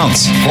opinion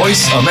counts.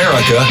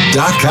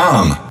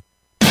 VoiceAmerica.com.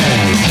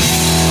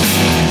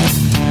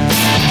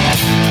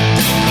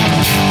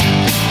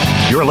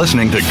 You're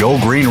listening to Go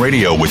Green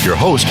Radio with your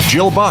host,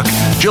 Jill Buck.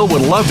 Jill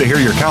would love to hear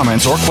your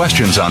comments or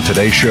questions on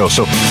today's show,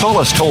 so call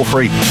us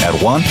toll-free at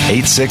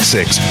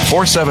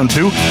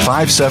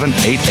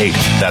 1-866-472-5788.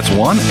 That's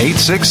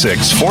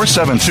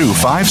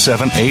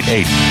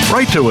 1-866-472-5788.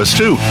 Write to us,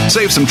 too.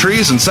 Save some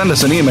trees and send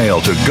us an email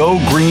to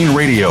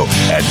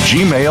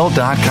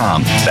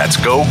gogreenradio@gmail.com. That's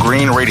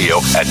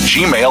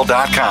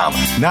gogreenradio@gmail.com.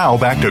 Now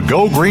back to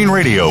Go Green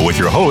Radio with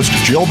your host,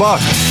 Jill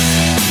Buck.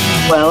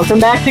 Welcome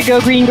back to Go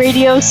Green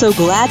Radio. So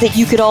glad that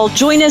you could all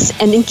join us.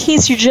 And in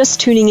case you're just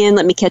tuning in,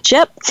 let me catch you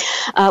up.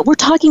 We're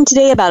talking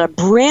today about a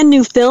brand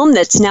new film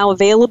that's now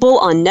available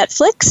on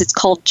Netflix. It's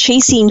called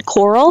Chasing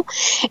Coral.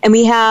 And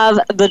we have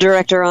the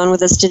director on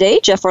with us today,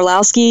 Jeff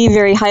Orlowski,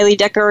 very highly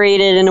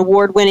decorated and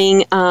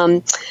award-winning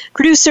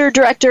producer,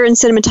 director, and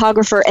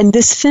cinematographer. And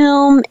this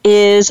film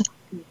is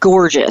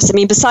gorgeous. I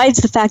mean,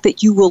 besides the fact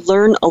that you will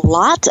learn a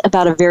lot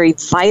about a very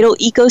vital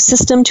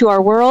ecosystem to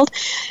our world,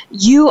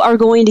 you are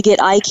going to get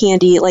eye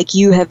candy like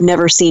you have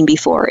never seen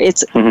before.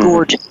 It's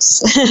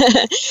gorgeous.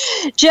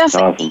 Jeff,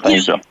 awesome.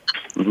 Thank you.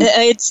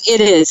 It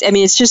is. I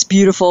mean, it's just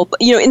beautiful.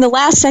 But, in the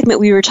last segment,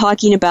 we were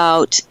talking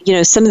about,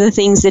 some of the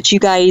things that you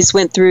guys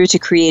went through to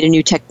create a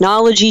new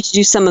technology to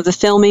do some of the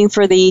filming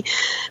for the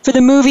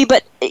movie.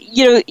 But,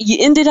 you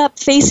ended up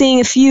facing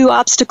a few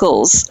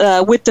obstacles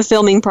with the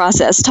filming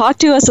process. Talk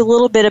to us a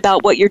little bit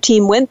about what your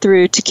team went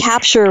through to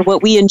capture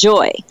what we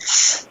enjoy.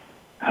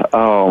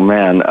 Oh,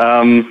 man.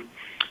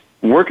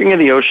 Working in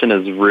the ocean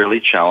is really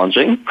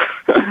challenging.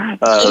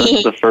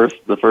 That's the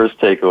first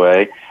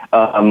takeaway.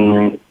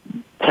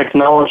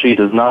 Technology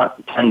does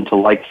not tend to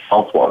like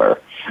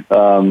saltwater,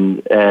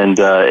 and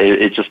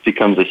it just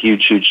becomes a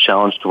huge, huge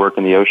challenge to work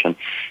in the ocean.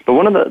 But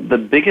one of the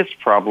biggest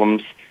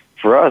problems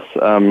for us,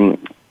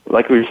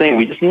 like we were saying,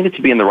 we just needed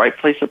to be in the right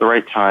place at the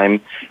right time.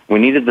 We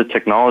needed the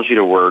technology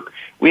to work.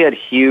 We had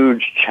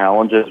huge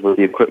challenges with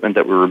the equipment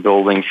that we were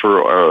building for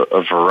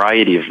a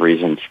variety of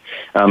reasons.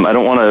 I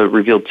don't want to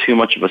reveal too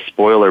much of a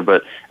spoiler,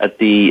 but at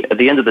the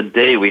end of the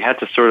day, we had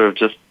to sort of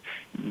just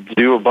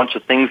do a bunch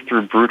of things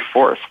through brute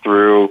force,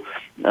 through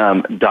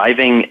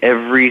diving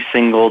every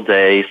single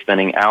day,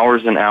 spending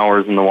hours and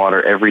hours in the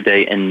water every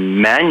day,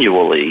 and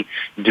manually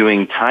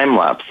doing time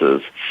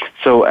lapses.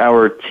 So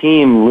our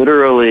team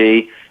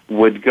literally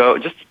would go,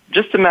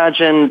 just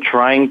imagine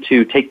trying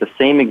to take the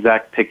same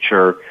exact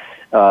picture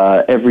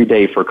every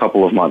day for a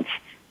couple of months.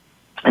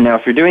 And now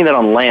if you're doing that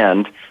on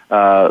land,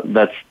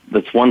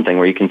 that's one thing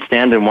where you can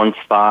stand in one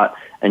spot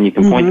and you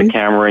can point the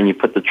camera and you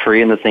put the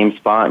tree in the same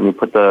spot and you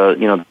put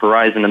the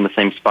horizon in the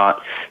same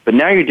spot. But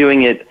now you're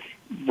doing it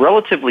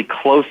relatively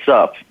close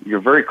up.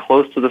 You're very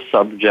close to the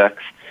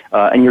subjects,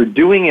 and you're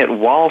doing it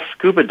while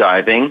scuba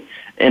diving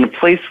in a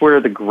place where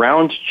the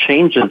ground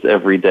changes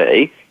every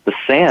day. The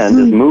sand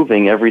is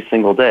moving every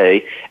single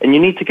day, and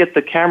you need to get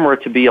the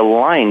camera to be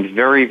aligned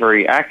very,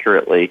 very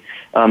accurately.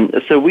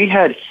 So we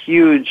had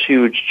huge,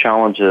 huge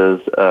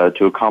challenges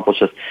to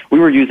accomplish this. We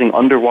were using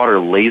underwater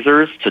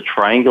lasers to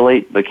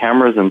triangulate the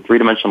cameras in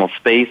three-dimensional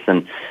space,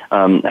 and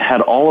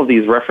had all of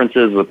these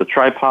references with the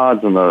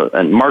tripods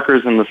and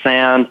markers in the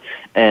sand,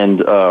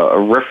 and a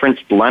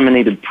referenced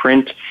laminated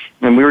print.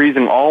 And we were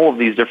using all of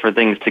these different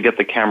things to get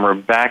the camera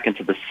back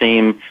into the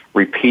same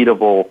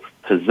repeatable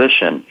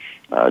position,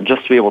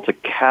 just to be able to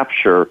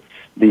capture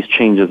these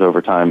changes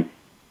over time.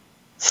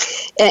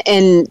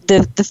 And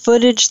the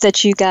footage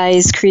that you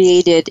guys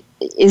created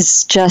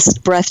is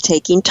just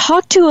breathtaking.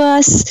 Talk to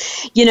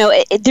us,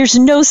 there's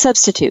no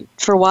substitute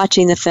for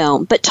watching the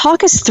film, but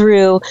talk us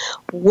through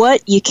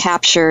what you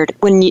captured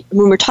when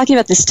we're talking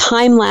about this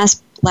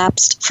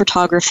time-lapsed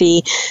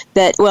photography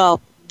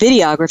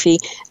videography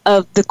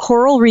of the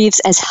coral reefs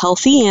as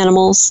healthy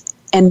animals,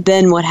 and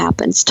then what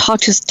happens.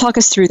 Talk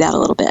us through that a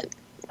little bit.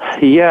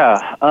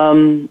 Yeah,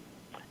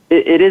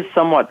 it is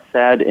somewhat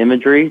sad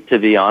imagery, to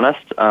be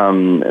honest,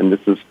 and this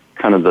is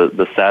kind of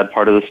the sad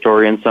part of the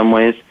story in some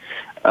ways.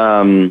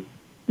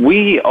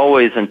 We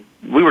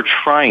were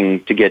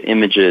trying to get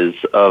images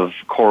of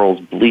corals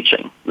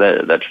bleaching,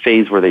 that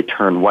phase where they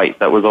turn white.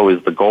 That was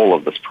always the goal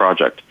of this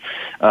project.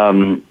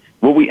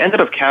 What we ended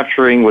up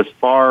capturing was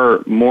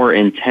far more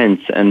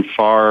intense and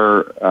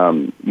far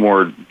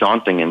more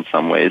daunting in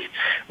some ways,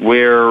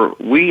 where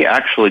we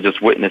actually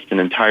just witnessed an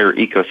entire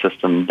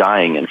ecosystem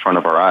dying in front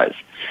of our eyes.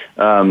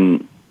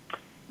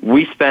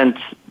 We spent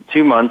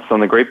 2 months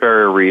on the Great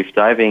Barrier Reef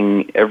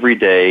diving every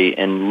day,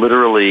 and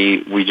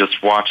literally we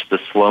just watched the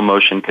slow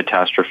motion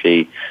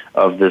catastrophe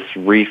of this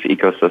reef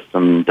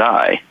ecosystem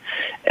die.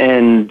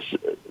 And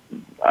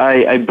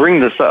I bring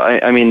this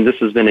up. I mean, this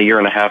has been a year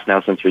and a half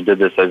now since we did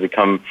this. I've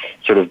become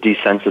sort of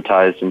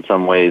desensitized in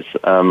some ways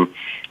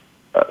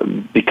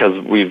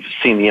because we've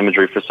seen the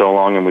imagery for so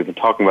long and we've been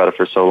talking about it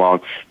for so long.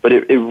 But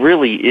it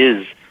really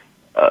is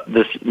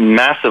this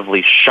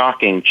massively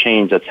shocking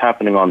change that's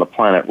happening on the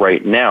planet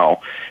right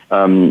now.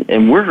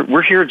 And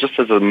we're here just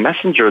as a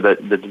messenger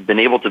that's been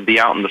able to be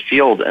out in the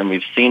field, and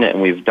we've seen it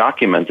and we've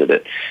documented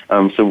it.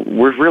 So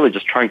we're really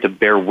just trying to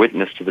bear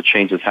witness to the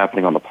changes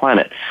happening on the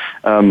planet.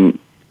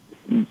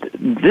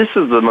 This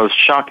is the most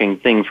shocking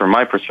thing from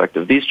my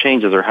perspective. These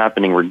changes are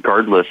happening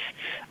regardless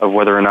of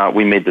whether or not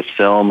we made this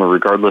film, or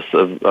regardless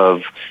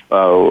of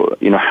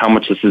how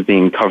much this is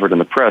being covered in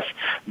the press.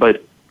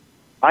 But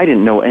I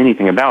didn't know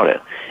anything about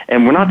it.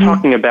 And we're not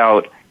talking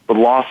about the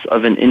loss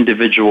of an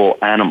individual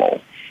animal.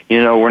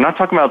 We're not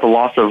talking about the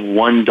loss of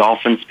one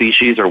dolphin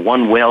species or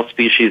one whale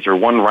species or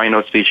one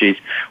rhino species.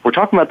 We're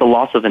talking about the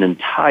loss of an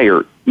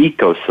entire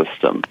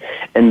ecosystem.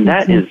 And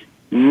that is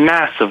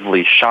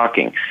massively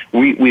shocking.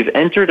 We've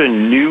entered a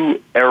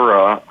new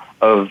era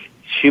of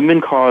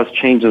human-caused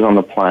changes on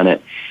the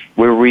planet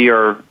where we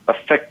are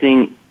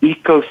affecting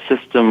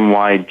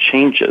ecosystem-wide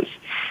changes.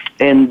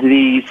 And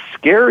the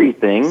scary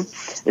thing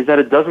is that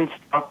it doesn't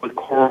stop with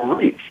coral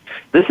reefs.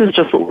 This is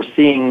just what we're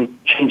seeing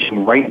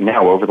changing right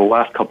now over the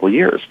last couple of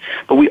years.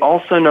 But we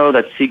also know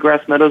that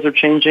seagrass meadows are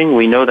changing.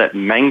 We know that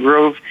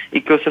mangrove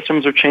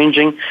ecosystems are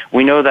changing.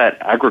 We know that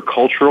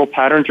agricultural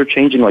patterns are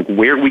changing, like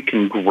where we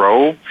can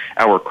grow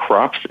our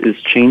crops is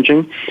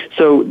changing.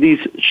 So these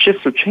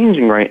shifts are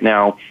changing right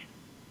now,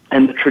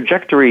 and the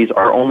trajectories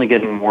are only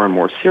getting more and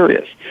more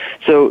serious.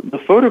 So the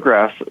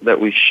photographs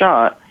that we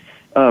shot,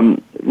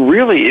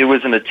 really, it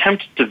was an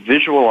attempt to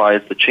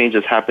visualize the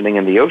changes happening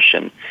in the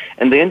ocean,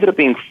 and they ended up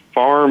being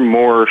far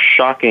more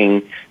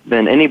shocking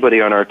than anybody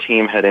on our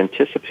team had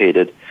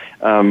anticipated.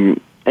 And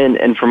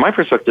from my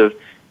perspective,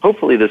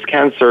 hopefully this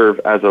can serve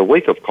as a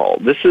wake-up call.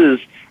 This is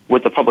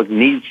what the public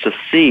needs to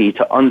see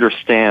to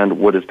understand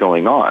what is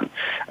going on.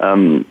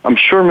 I'm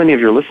sure many of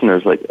your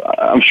listeners,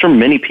 I'm sure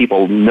many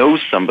people know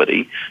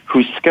somebody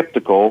who's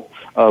skeptical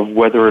of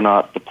whether or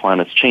not the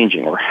planet's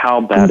changing or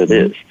how bad it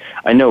is.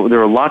 I know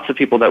there are lots of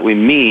people that we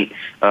meet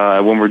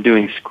when we're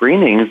doing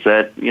screenings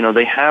that,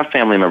 they have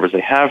family members,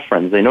 they have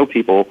friends, they know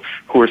people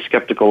who are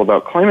skeptical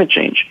about climate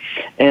change.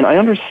 And I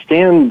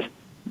understand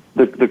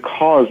the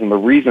cause and the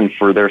reason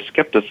for their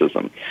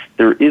skepticism.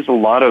 There is a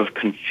lot of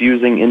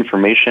confusing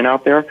information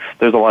out there.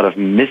 There's a lot of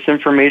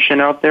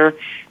misinformation out there.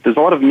 There's a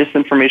lot of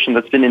misinformation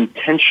that's been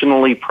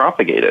intentionally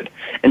propagated.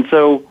 And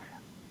so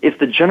if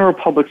the general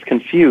public's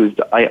confused,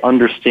 I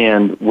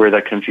understand where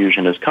that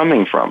confusion is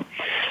coming from.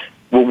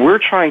 What we're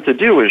trying to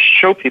do is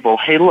show people,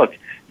 hey, look,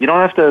 you don't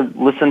have to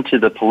listen to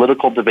the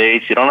political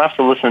debates. You don't have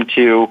to listen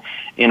to,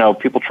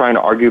 people trying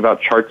to argue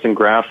about charts and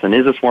graphs and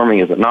is this warming,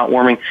 is it not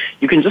warming?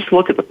 You can just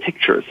look at the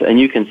pictures and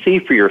you can see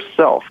for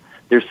yourself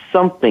there's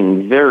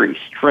something very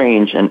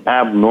strange and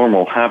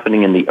abnormal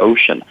happening in the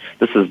ocean.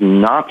 This is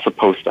not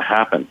supposed to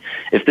happen.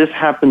 If this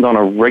happened on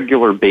a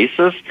regular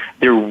basis,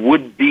 there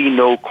would be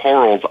no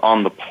corals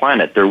on the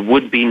planet. There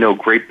would be no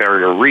Great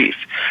Barrier Reef.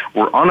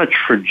 We're on a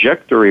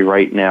trajectory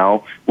right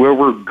now where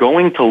we're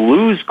going to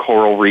lose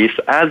coral reefs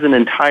as an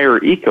entire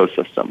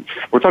ecosystem.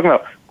 We're talking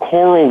about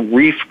coral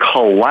reef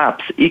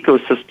collapse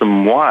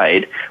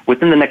ecosystem-wide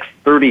within the next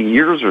 30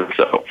 years or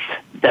so.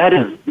 That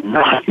is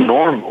not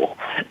normal.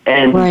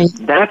 And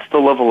that's the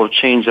level of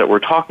change that we're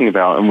talking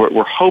about. And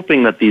we're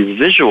hoping that these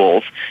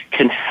visuals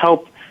can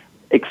help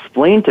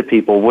explain to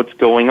people what's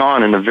going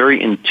on in a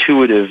very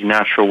intuitive,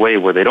 natural way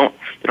where they don't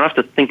have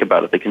to think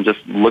about it. They can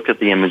just look at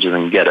the images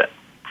and get it.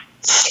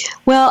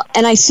 Well,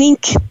 and I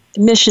think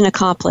mission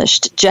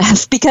accomplished,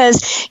 Jeff,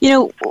 because,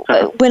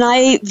 when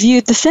I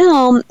viewed the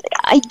film,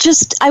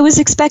 I was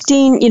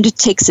expecting to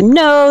take some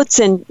notes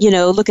and,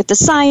 look at the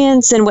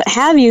science and what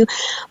have you.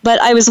 But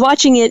I was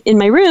watching it in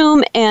my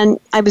room and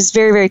I was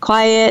very, very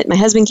quiet. My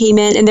husband came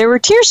in and there were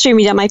tears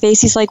streaming down my face.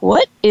 He's like,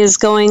 what is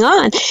going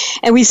on?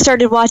 And we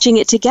started watching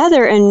it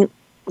together and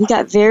we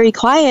got very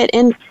quiet.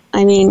 And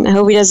I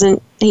hope he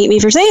doesn't hate me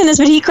for saying this,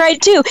 but he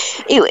cried too.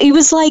 It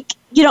was like,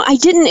 I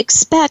didn't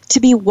expect to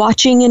be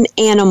watching an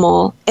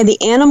animal and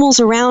the animals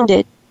around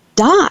it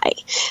die,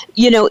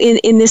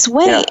 in this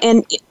way. Yeah.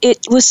 And it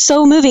was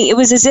so moving. It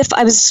was as if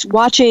I was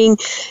watching,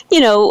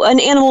 an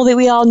animal that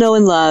we all know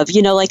and love,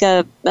 like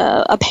a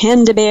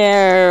panda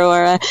bear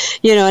or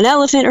an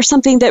elephant or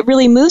something that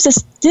really moves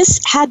us.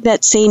 This had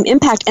that same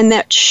impact, and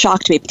that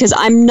shocked me because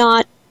I'm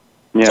not,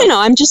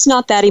 I'm just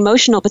not that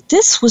emotional. But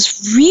this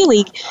was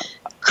really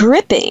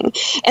gripping,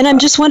 and I'm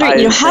just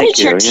wondering, how did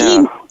your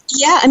team?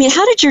 Yeah,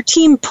 how did your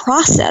team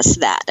process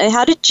that?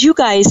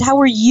 How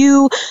were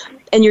you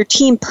and your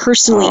team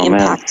personally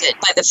impacted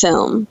by the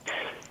film?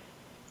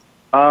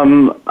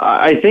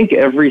 I think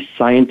every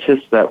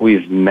scientist that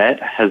we've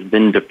met has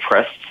been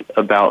depressed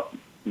about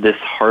this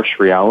harsh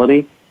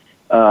reality.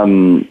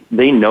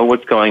 They know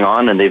what's going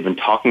on, and they've been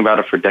talking about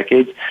it for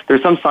decades.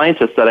 There's some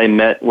scientists that I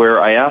met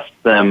where I asked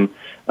them,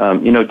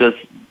 does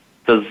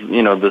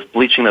this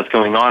bleaching that's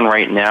going on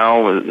right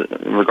now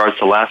in regards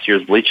to last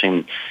year's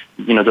bleaching,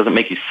 does it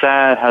make you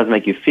sad? How does it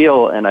make you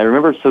feel? And I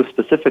remember so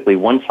specifically,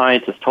 one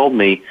scientist told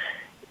me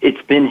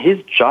it's been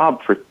his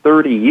job for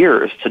 30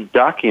 years to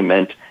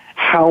document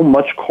how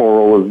much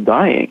coral is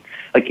dying.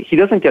 Like, he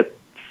doesn't get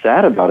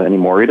sad about it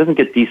anymore. He doesn't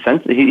get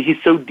desensitized.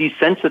 He's so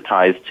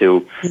desensitized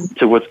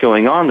to what's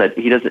going on that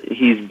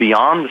he's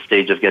beyond the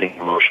stage of getting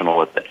emotional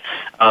with it.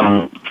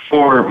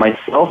 For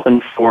myself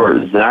and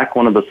for Zach,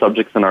 one of the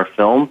subjects in our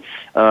film,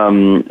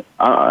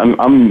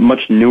 I'm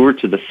much newer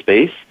to the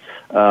space.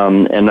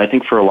 And I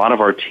think for a lot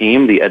of our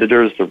team, the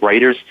editors, the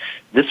writers,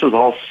 this was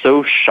all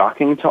so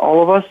shocking to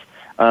all of us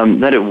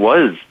that it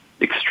was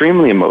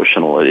extremely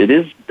emotional. It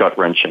is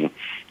gut-wrenching.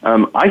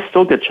 I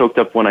still get choked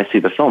up when I see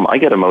the film. I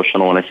get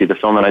emotional when I see the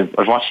film, and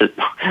I've watched it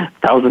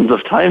thousands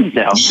of times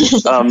now.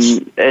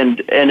 And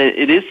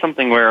it is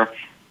something where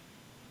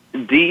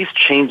these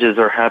changes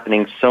are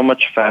happening so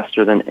much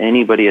faster than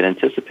anybody had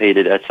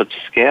anticipated at such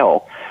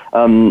scale.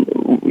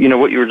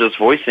 What you were just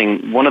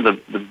voicing, one of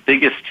the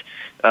biggest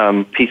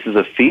pieces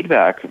of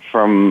feedback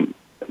from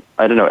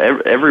I don't know,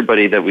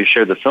 everybody that we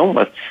shared the film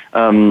with,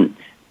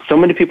 so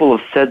many people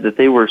have said that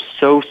they were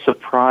so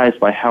surprised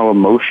by how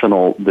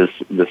emotional this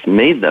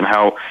made them,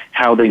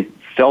 how they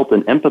felt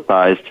and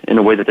empathized in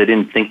a way that they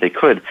didn't think they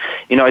could.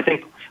 I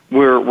think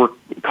we're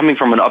coming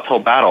from an uphill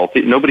battle.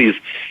 Nobody's,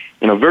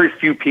 very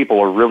few people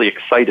are really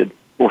excited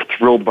or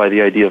thrilled by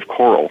the idea of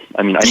coral.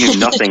 I mean, I knew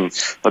nothing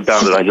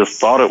about it. I just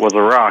thought it was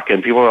a rock,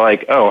 and people are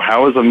like, "Oh,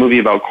 how is a movie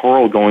about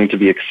coral going to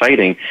be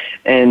exciting?"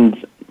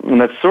 And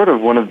that's sort of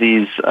one of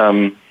these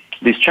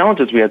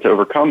challenges we had to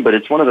overcome. But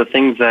it's one of the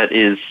things that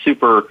is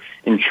super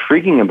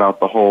intriguing about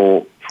the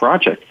whole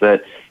project,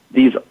 that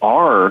these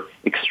are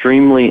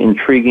extremely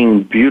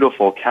intriguing,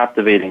 beautiful,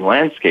 captivating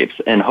landscapes.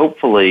 And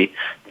hopefully,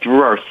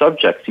 through our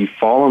subjects, you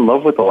fall in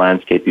love with the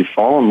landscape. You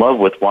fall in love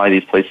with why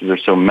these places are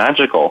so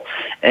magical.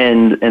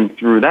 And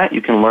through that,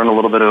 you can learn a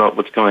little bit about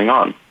what's going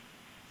on.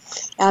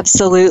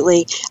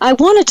 Absolutely. I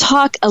want to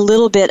talk a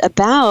little bit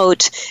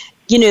about,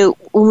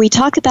 when we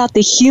talk about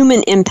the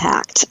human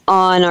impact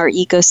on our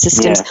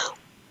ecosystems,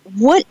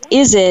 what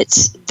is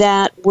it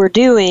that we're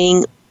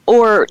doing?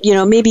 Or,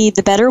 maybe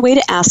the better way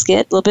to ask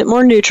it, a little bit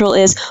more neutral,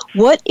 is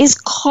what is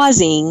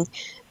causing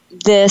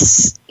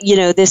this,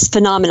 this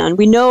phenomenon?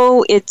 We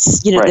know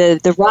it's,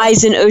 the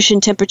rise in ocean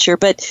temperature,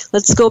 but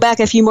let's go back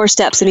a few more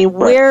steps. I mean,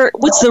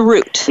 what's the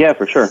root? Yeah,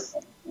 for sure.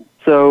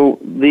 So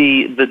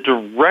the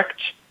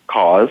direct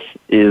cause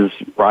is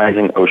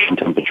rising ocean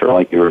temperature,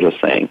 like you were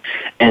just saying.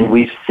 And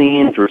we've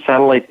seen through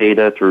satellite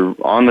data, through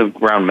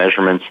on-the-ground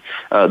measurements,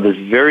 this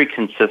very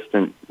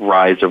consistent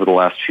rise over the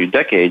last few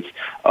decades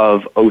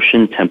of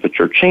ocean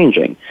temperature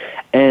changing.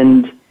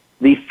 And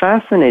the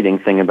fascinating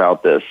thing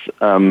about this,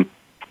 a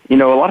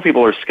lot of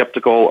people are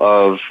skeptical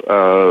of,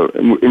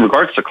 in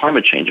regards to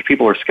climate change,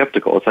 people are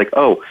skeptical. It's like,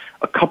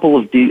 a couple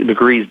of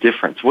degrees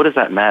difference. What does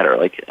that matter?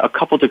 Like, a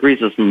couple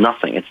degrees is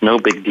nothing. It's no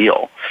big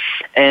deal.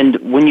 And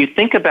when you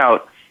think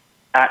about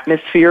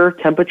atmosphere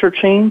temperature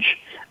change,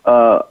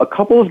 a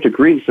couple of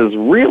degrees is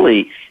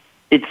really,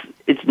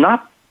 it's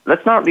not,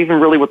 that's not even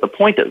really what the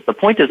point is. The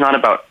point is not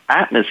about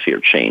atmosphere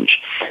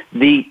change.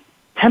 The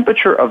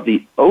temperature of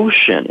the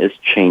ocean is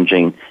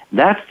changing.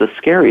 That's the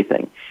scary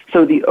thing.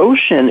 So the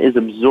ocean is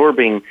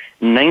absorbing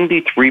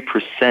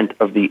 93%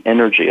 of the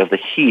energy, of the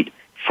heat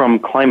from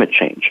climate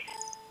change.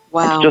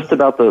 Wow. It's just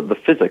about the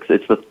physics.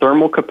 It's the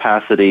thermal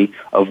capacity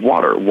of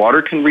water.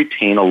 Water can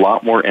retain a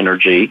lot more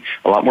energy,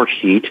 a lot more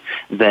heat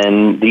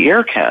than the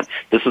air can.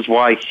 This is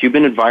why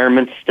humid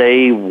environments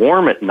stay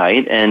warm at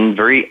night and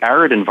very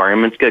arid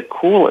environments get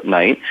cool at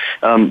night,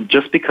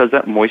 just because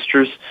that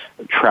moisture's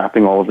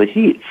trapping all of the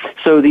heat.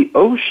 So the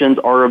oceans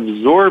are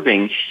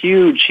absorbing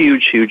huge,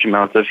 huge, huge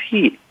amounts of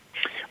heat.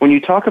 When you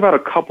talk about a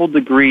couple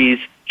degrees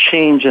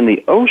change in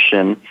the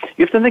ocean,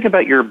 you have to think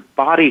about your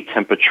body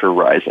temperature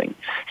rising.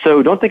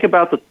 So don't think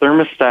about the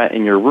thermostat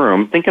in your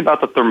room. Think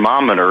about the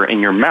thermometer in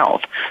your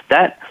mouth.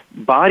 That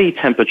body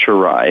temperature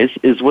rise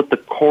is what the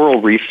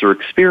coral reefs are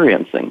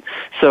experiencing.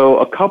 So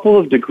a couple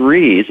of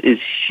degrees is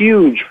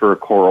huge for a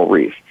coral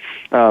reef.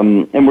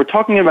 And we're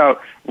talking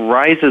about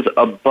rises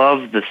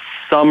above the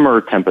summer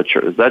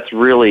temperatures. That's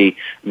really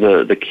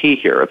the key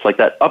here. It's like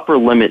that upper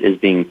limit is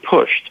being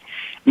pushed.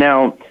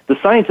 Now, the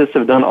scientists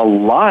have done a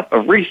lot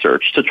of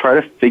research to try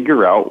to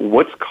figure out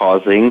what's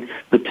causing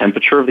the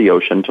temperature of the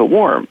ocean to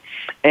warm.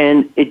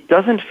 And it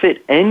doesn't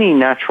fit any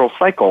natural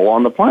cycle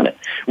on the planet.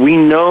 We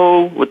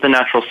know what the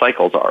natural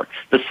cycles are.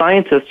 The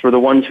scientists were the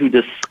ones who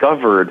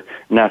discovered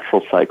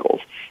natural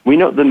cycles. We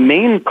know the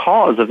main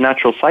cause of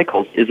natural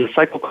cycles is a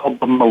cycle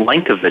called the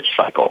Milankovitch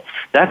cycle.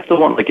 That's the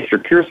one, like if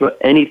you're curious about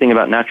anything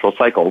about natural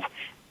cycles,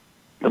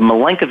 the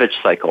Milankovitch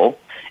cycle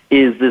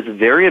is this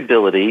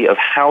variability of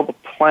how the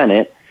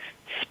planet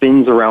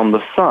spins around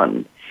the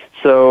sun.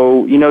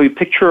 So, you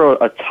picture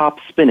a top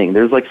spinning.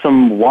 There's like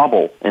some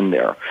wobble in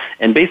there.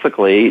 And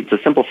basically, to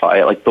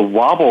simplify it, like the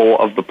wobble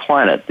of the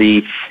planet,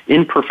 the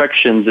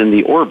imperfections in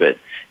the orbit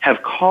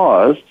have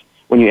caused,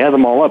 when you add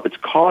them all up, it's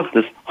caused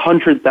this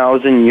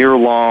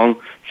 100,000-year-long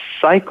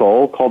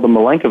cycle called the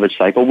Milankovitch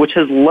cycle, which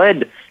has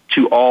led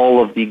to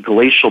all of the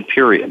glacial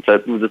periods.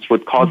 That's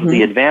what causes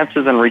the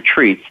advances and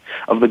retreats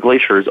of the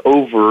glaciers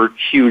over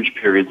huge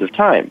periods of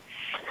time.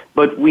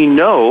 But we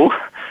know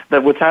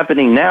that what's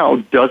happening now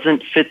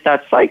doesn't fit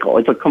that cycle.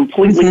 It's a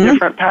completely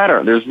different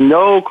pattern. There's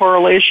no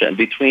correlation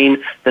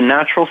between the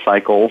natural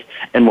cycles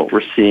and what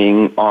we're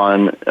seeing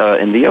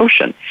in the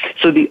ocean.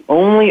 So the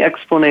only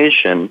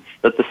explanation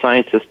that the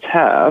scientists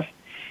have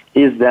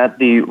is that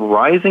the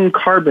rising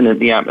carbon in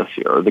the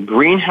atmosphere, the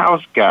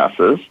greenhouse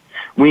gases,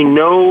 we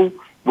know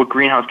what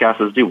greenhouse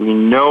gases do. We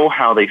know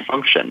how they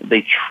function.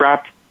 They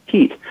trap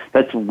heat.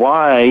 That's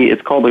why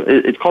it's called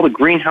a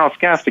greenhouse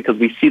gas, because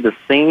we see the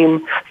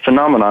same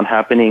phenomenon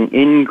happening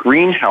in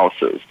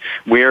greenhouses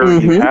where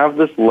you have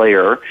this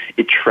layer,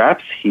 it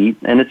traps heat,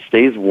 and it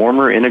stays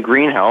warmer in a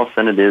greenhouse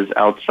than it is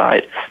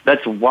outside.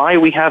 That's why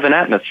we have an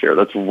atmosphere.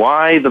 That's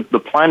why the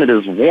planet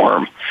is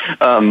warm.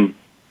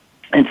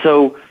 And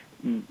so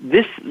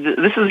this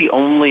is the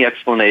only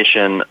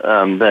explanation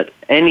that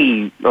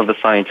any of the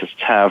scientists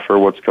have for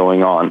what's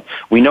going on.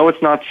 We know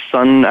it's not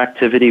sun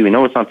activity. We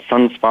know it's not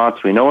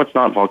sunspots. We know it's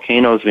not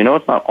volcanoes. We know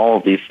it's not all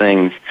of these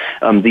things.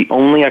 The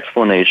only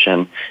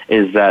explanation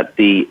is that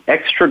the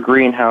extra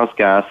greenhouse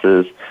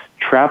gases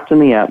trapped in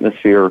the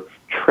atmosphere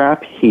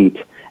trap heat,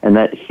 and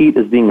that heat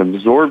is being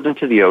absorbed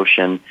into the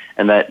ocean,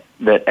 and that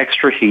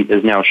extra heat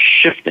is now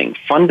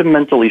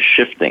fundamentally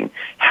shifting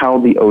how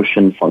the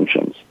ocean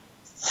functions.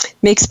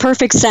 Makes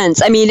perfect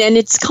sense. I mean, and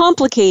it's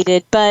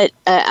complicated, but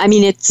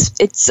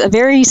it's a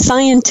very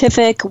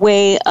scientific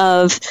way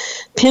of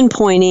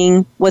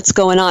pinpointing what's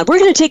going on. We're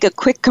going to take a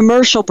quick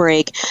commercial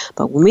break,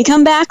 but when we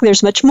come back,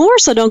 there's much more,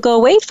 so don't go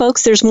away,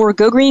 folks. There's more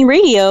Go Green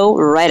Radio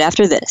right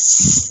after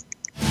this.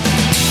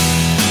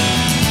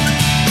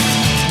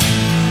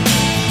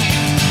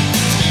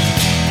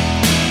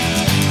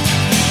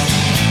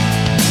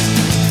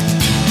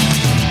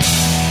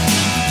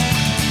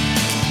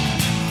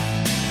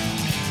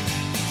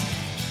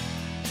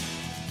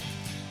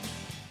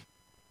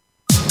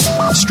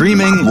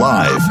 Streaming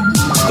live,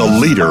 the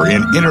leader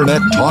in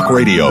Internet talk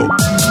radio,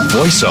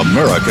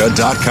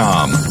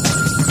 voiceamerica.com.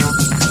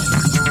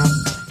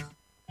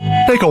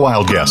 Take a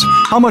wild guess.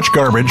 How much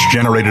garbage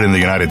generated in the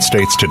United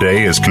States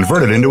today is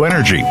converted into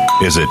energy?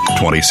 Is it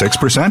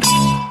 26%,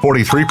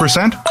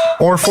 43%,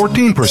 or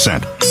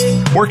 14%?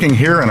 Working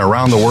here and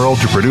around the world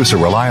to produce a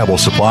reliable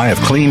supply of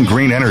clean,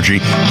 green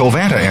energy,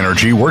 Covanta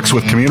Energy works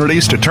with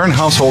communities to turn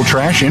household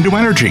trash into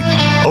energy.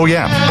 Oh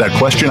yeah, that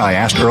question I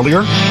asked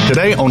earlier?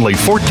 Today, only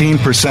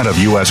 14% of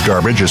U.S.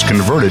 garbage is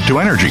converted to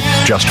energy.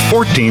 Just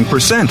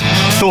 14%.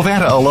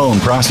 Covanta alone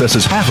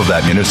processes half of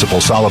that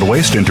municipal solid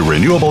waste into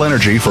renewable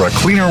energy for a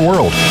cleaner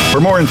world. For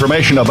more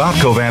information about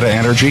Covanta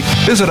Energy,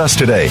 visit us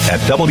today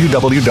at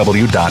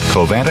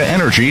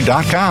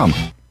www.covantaenergy.com.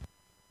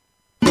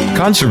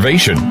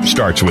 Conservation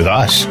starts with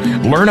us.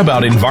 Learn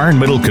about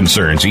environmental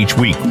concerns each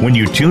week when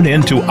you tune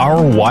in to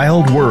Our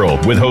Wild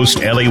World with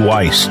host Ellie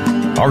Weiss.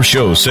 Our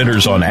show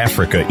centers on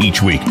Africa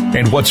each week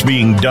and what's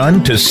being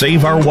done to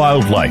save our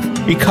wildlife,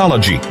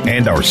 ecology,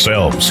 and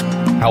ourselves.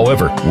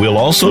 However, we'll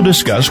also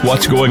discuss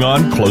what's going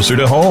on closer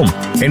to home.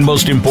 And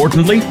most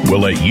importantly,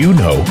 we'll let you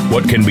know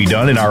what can be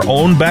done in our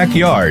own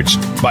backyards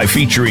by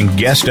featuring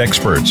guest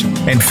experts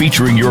and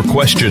featuring your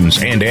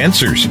questions and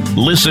answers.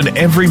 Listen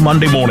every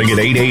Monday morning at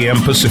 8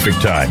 a.m. Pacific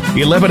Time,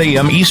 11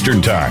 a.m.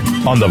 Eastern Time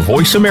on the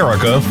Voice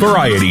America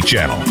Variety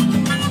Channel.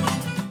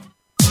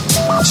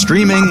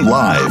 Streaming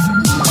live,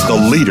 the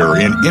leader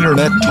in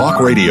Internet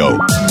talk radio,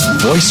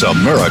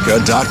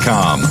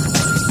 voiceamerica.com.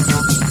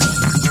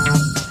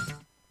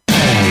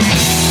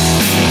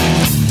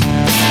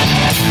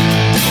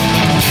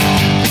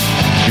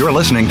 You're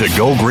listening to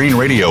Go Green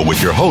Radio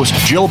with your host,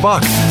 Jill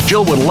Buck.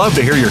 Jill would love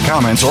to hear your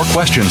comments or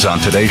questions on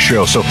today's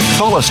show, so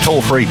call us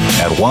toll-free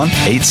at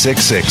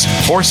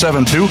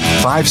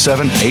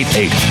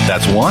 1-866-472-5788.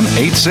 That's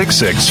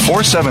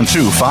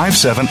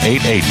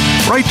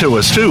 1-866-472-5788. Write to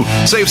us, too.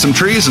 Save some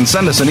trees and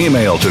send us an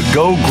email to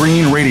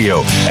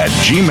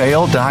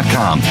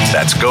gogreenradio@gmail.com.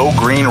 That's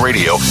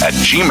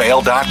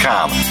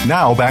gogreenradio@gmail.com.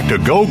 Now back to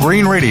Go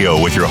Green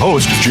Radio with your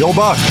host, Jill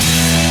Buck.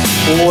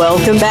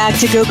 Welcome back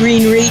to Go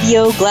Green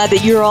Radio. Glad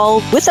that you're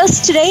all with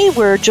us today.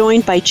 We're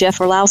joined by Jeff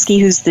Orlowski,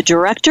 who's the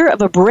director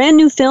of a brand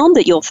new film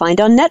that you'll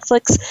find on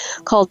Netflix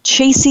called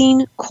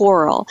Chasing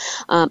Coral.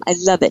 I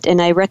love it,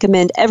 and I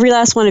recommend every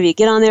last one of you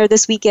get on there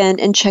this weekend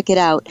and check it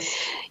out.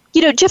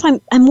 You know, Jeff,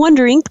 I'm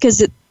wondering, because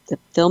the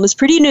film is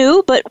pretty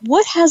new, but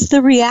what has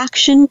the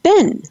reaction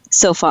been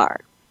so far?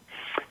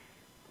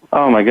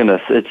 Oh, my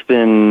goodness. It's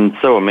been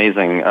so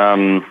amazing.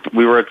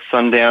 We were at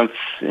Sundance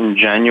in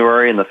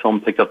January, and the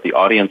film picked up the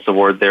Audience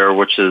Award there,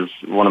 which is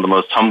one of the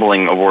most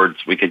humbling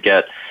awards we could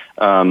get.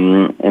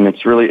 And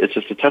it's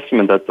just a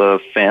testament that the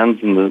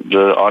fans and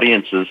the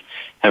audiences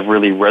have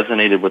really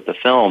resonated with the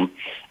film.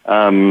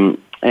 And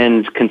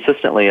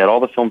consistently at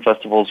all the film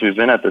festivals we've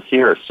been at this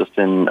year, it's just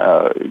been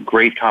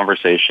great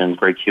conversations,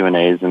 great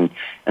Q&As, and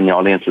the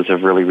audiences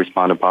have really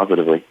responded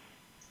positively.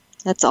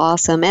 That's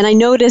awesome. And I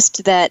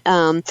noticed that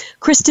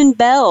Kristen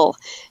Bell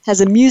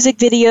has a music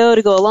video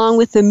to go along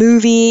with the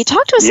movie.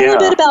 Talk to us a little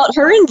bit about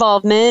her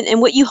involvement and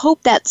what you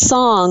hope that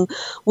song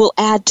will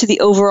add to the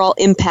overall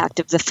impact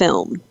of the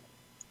film.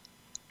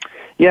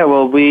 Yeah,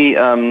 well,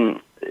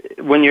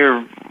 when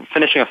you're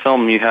finishing a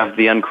film, you have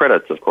the end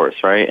credits, of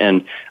course, right?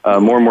 And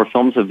more and more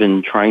films have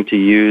been trying to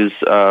use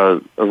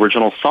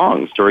original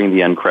songs during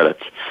the end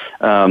credits.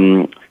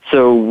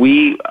 So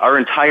our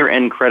entire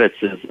end credits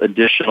is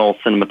additional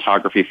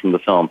cinematography from the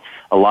film,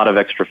 a lot of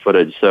extra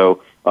footage. So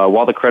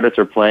while the credits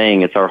are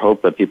playing, it's our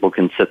hope that people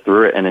can sit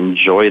through it and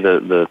enjoy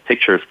the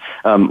pictures.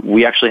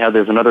 We actually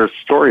there's another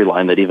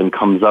storyline that even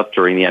comes up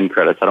during the end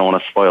credits. I don't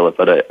want to spoil it,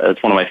 but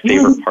it's one of my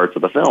favorite parts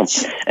of the film.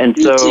 And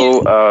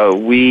so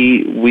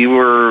we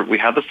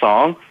had the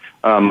song.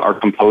 Our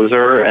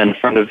composer and a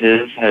friend of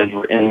his had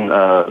written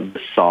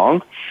this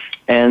song.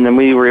 And then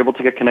we were able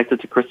to get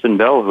connected to Kristen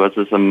Bell, who has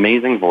this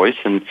amazing voice,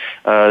 and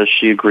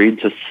she agreed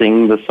to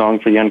sing the song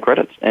for the end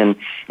credits. And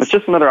it's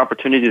just another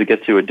opportunity to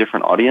get to a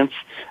different audience.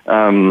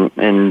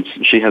 And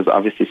she has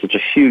obviously such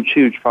a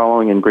huge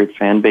following and great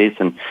fan base,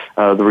 and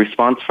the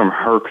response from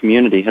her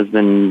community has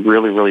been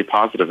really, really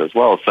positive as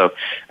well. So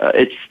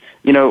it's,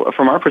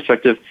 from our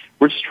perspective,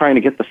 we're just trying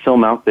to get the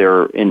film out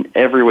there in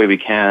every way we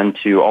can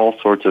to all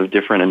sorts of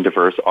different and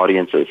diverse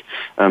audiences.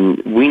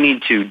 We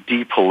need to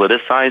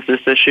depoliticize this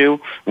issue.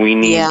 We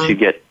need to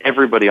get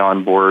everybody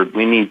on board.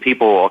 We need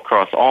people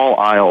across all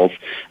aisles,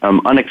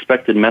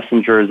 unexpected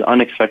messengers,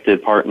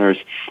 unexpected partners,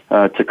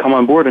 to come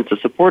on board and to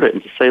support it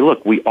and to say,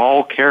 look, we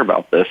all care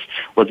about this.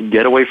 Let's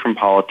get away from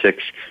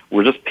politics.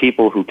 We're just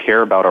people who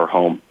care about our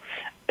home.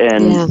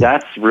 And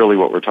that's really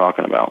what we're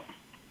talking about.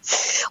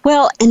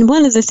 Well, and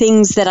one of the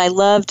things that I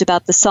loved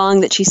about the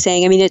song that she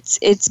sang, I mean,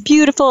 it's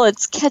beautiful,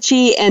 it's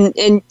catchy, and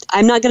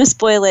I'm not going to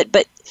spoil it,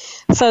 but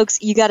folks,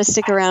 you got to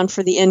stick around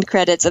for the end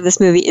credits of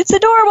this movie. It's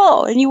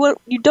adorable, and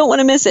you don't want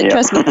to miss it,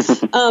 trust me.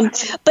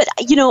 But,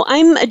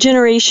 I'm a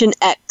Generation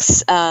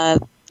X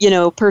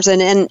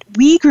person, and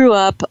we grew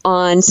up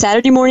on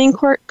Saturday morning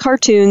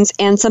cartoons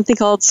and something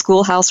called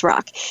Schoolhouse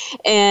Rock.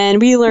 And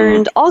we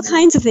learned all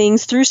kinds of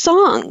things through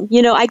song.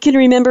 I can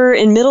remember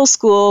in middle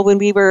school when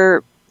we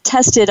were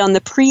tested on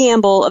the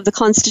preamble of the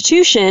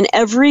Constitution,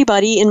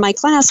 everybody in my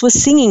class was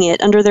singing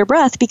it under their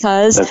breath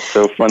because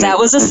that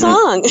was a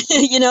song,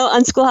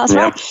 on Schoolhouse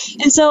Rock.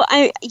 And so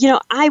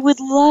I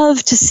would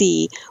love to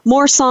see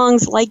more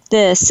songs like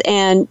this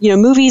and,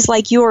 movies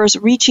like yours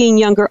reaching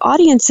younger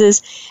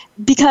audiences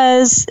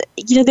because,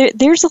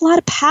 there's a lot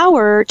of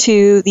power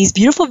to these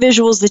beautiful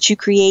visuals that you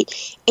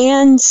create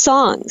and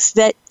songs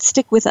that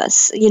stick with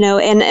us,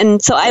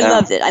 and so I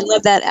loved it. I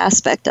love that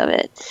aspect of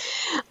it.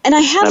 And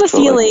I have a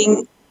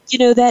feeling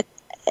that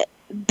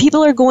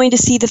people are going to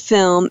see the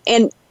film,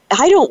 and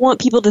I don't want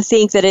people to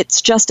think that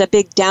it's just a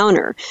big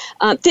downer.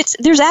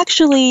 There's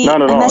actually a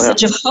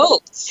message of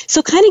hope.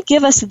 So kind of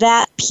give us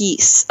that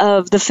piece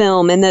of the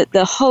film and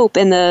the hope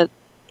and the,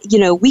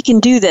 we can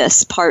do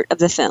this part of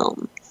the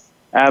film.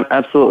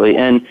 Absolutely.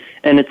 And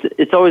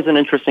it's always an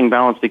interesting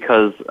balance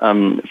because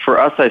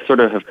for us, I sort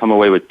of have come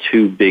away with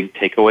two big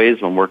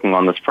takeaways when working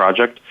on this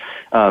project.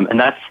 And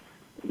that's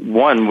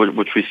one,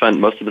 which we spent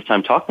most of the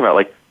time talking about,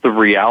 like the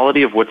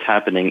reality of what's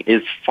happening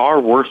is far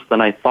worse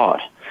than I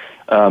thought.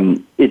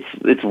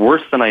 It's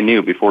worse than I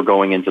knew before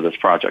going into this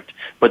project.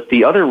 But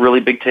the other really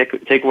big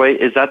takeaway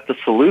is that the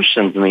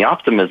solutions and the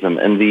optimism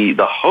and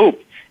the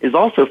hope is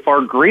also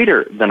far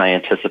greater than I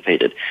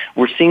anticipated.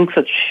 We're seeing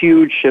such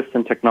huge shifts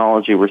in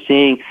technology. We're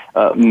seeing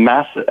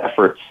massive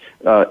efforts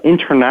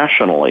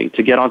internationally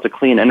to get onto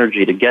clean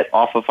energy, to get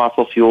off of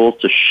fossil fuels,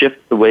 to shift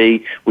the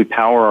way we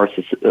power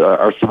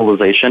our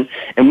civilization.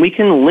 And we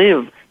can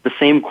live the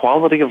same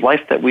quality of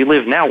life that we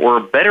live now, or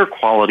a better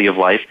quality of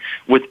life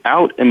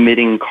without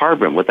emitting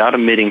carbon, without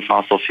emitting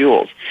fossil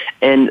fuels.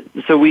 And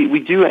so we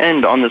do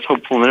end on this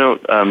hopeful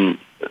note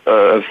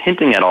of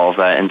hinting at all of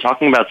that and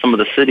talking about some of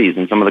the cities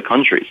and some of the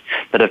countries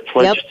that have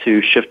pledged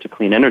to shift to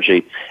clean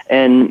energy.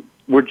 And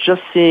we're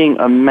just seeing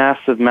a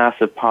massive,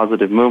 massive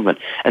positive movement.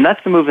 And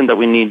that's the movement that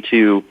we need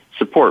to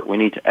support. We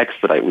need to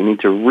expedite. We need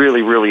to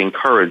really, really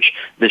encourage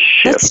this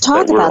shift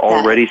that we're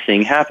already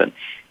seeing happen.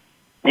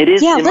 It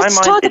is, in my mind, let's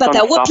talk about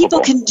that. What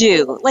people can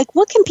do. Like,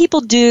 what can people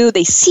do?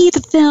 They see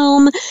the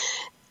film.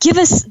 Give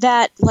us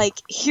that,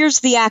 here's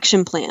the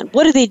action plan.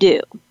 What do they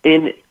do?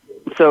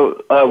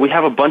 So we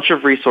have a bunch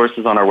of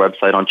resources on our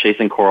website on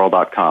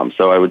chasingcoral.com.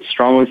 So I would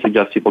strongly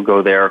suggest people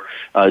go there,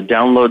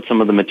 download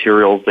some of the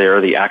materials there,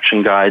 the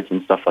action guides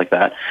and stuff like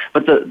that.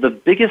 But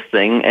the biggest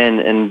thing,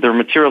 and there are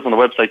materials on the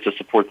website to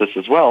support this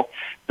as well,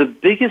 the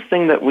biggest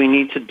thing that we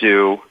need to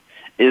do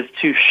is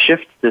to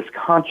shift this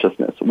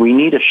consciousness. We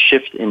need a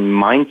shift in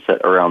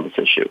mindset around this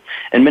issue.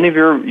 And many of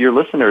your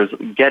listeners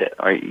get it.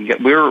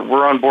 Right?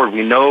 We're on board.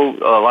 We know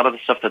a lot of the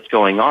stuff that's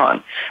going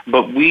on.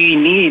 But we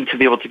need to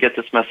be able to get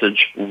this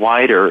message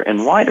wider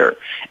and wider.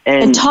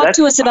 And talk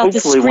to us about the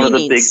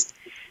screenings.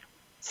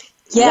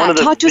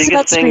 Talk to us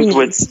about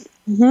screenings.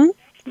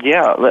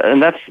 Yeah,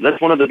 and that's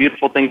one of the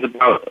beautiful things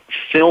about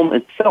film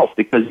itself,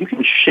 because you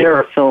can share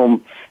a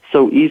film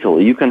so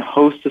easily. You can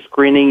host a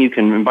screening. You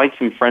can invite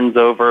some friends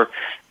over.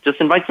 Just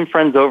invite some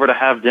friends over to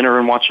have dinner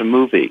and watch a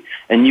movie,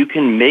 and you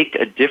can make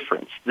a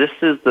difference. This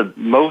is the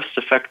most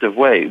effective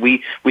way.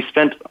 We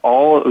spent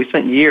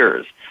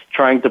years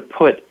trying to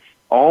put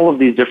all of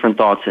these different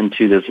thoughts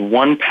into this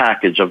one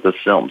package of this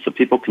film, so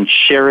people can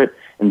share it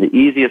in the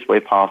easiest way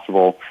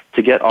possible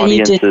to get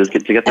audiences,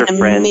 to get their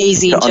friends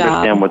to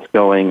understand what's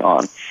going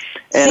on.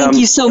 Thank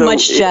you so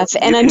much, Jeff.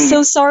 And I'm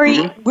so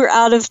sorry we're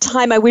out of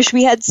time. I wish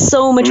we had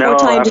so much more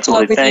time to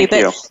talk with you.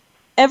 But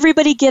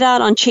everybody get out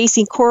on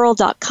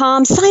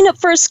chasingcoral.com. Sign up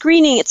for a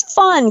screening. It's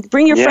fun.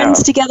 Bring your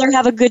friends together.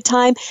 Have a good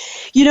time.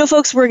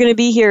 Folks, we're going to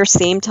be here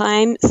same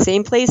time,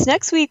 same place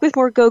next week with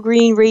more Go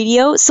Green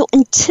Radio. So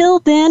until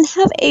then,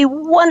 have a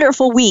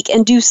wonderful week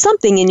and do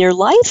something in your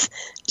life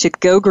to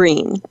go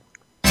green.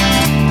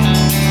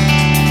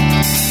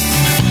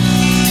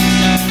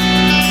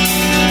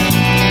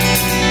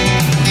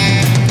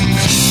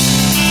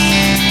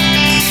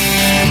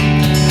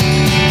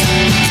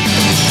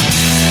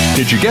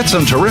 Did you get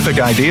some terrific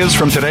ideas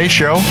from today's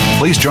show?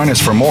 Please join us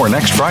for more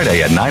next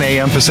Friday at 9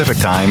 a.m. Pacific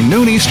Time,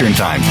 noon Eastern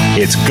Time.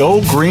 It's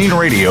Go Green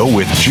Radio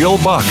with Jill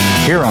Buck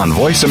here on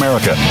Voice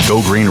America.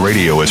 Go Green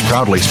Radio is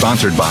proudly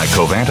sponsored by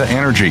Covanta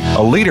Energy,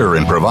 a leader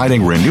in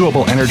providing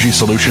renewable energy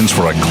solutions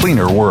for a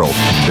cleaner world.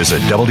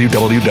 Visit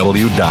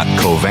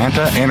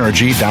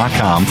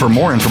www.covantaenergy.com for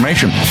more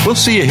information. We'll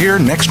see you here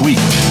next week.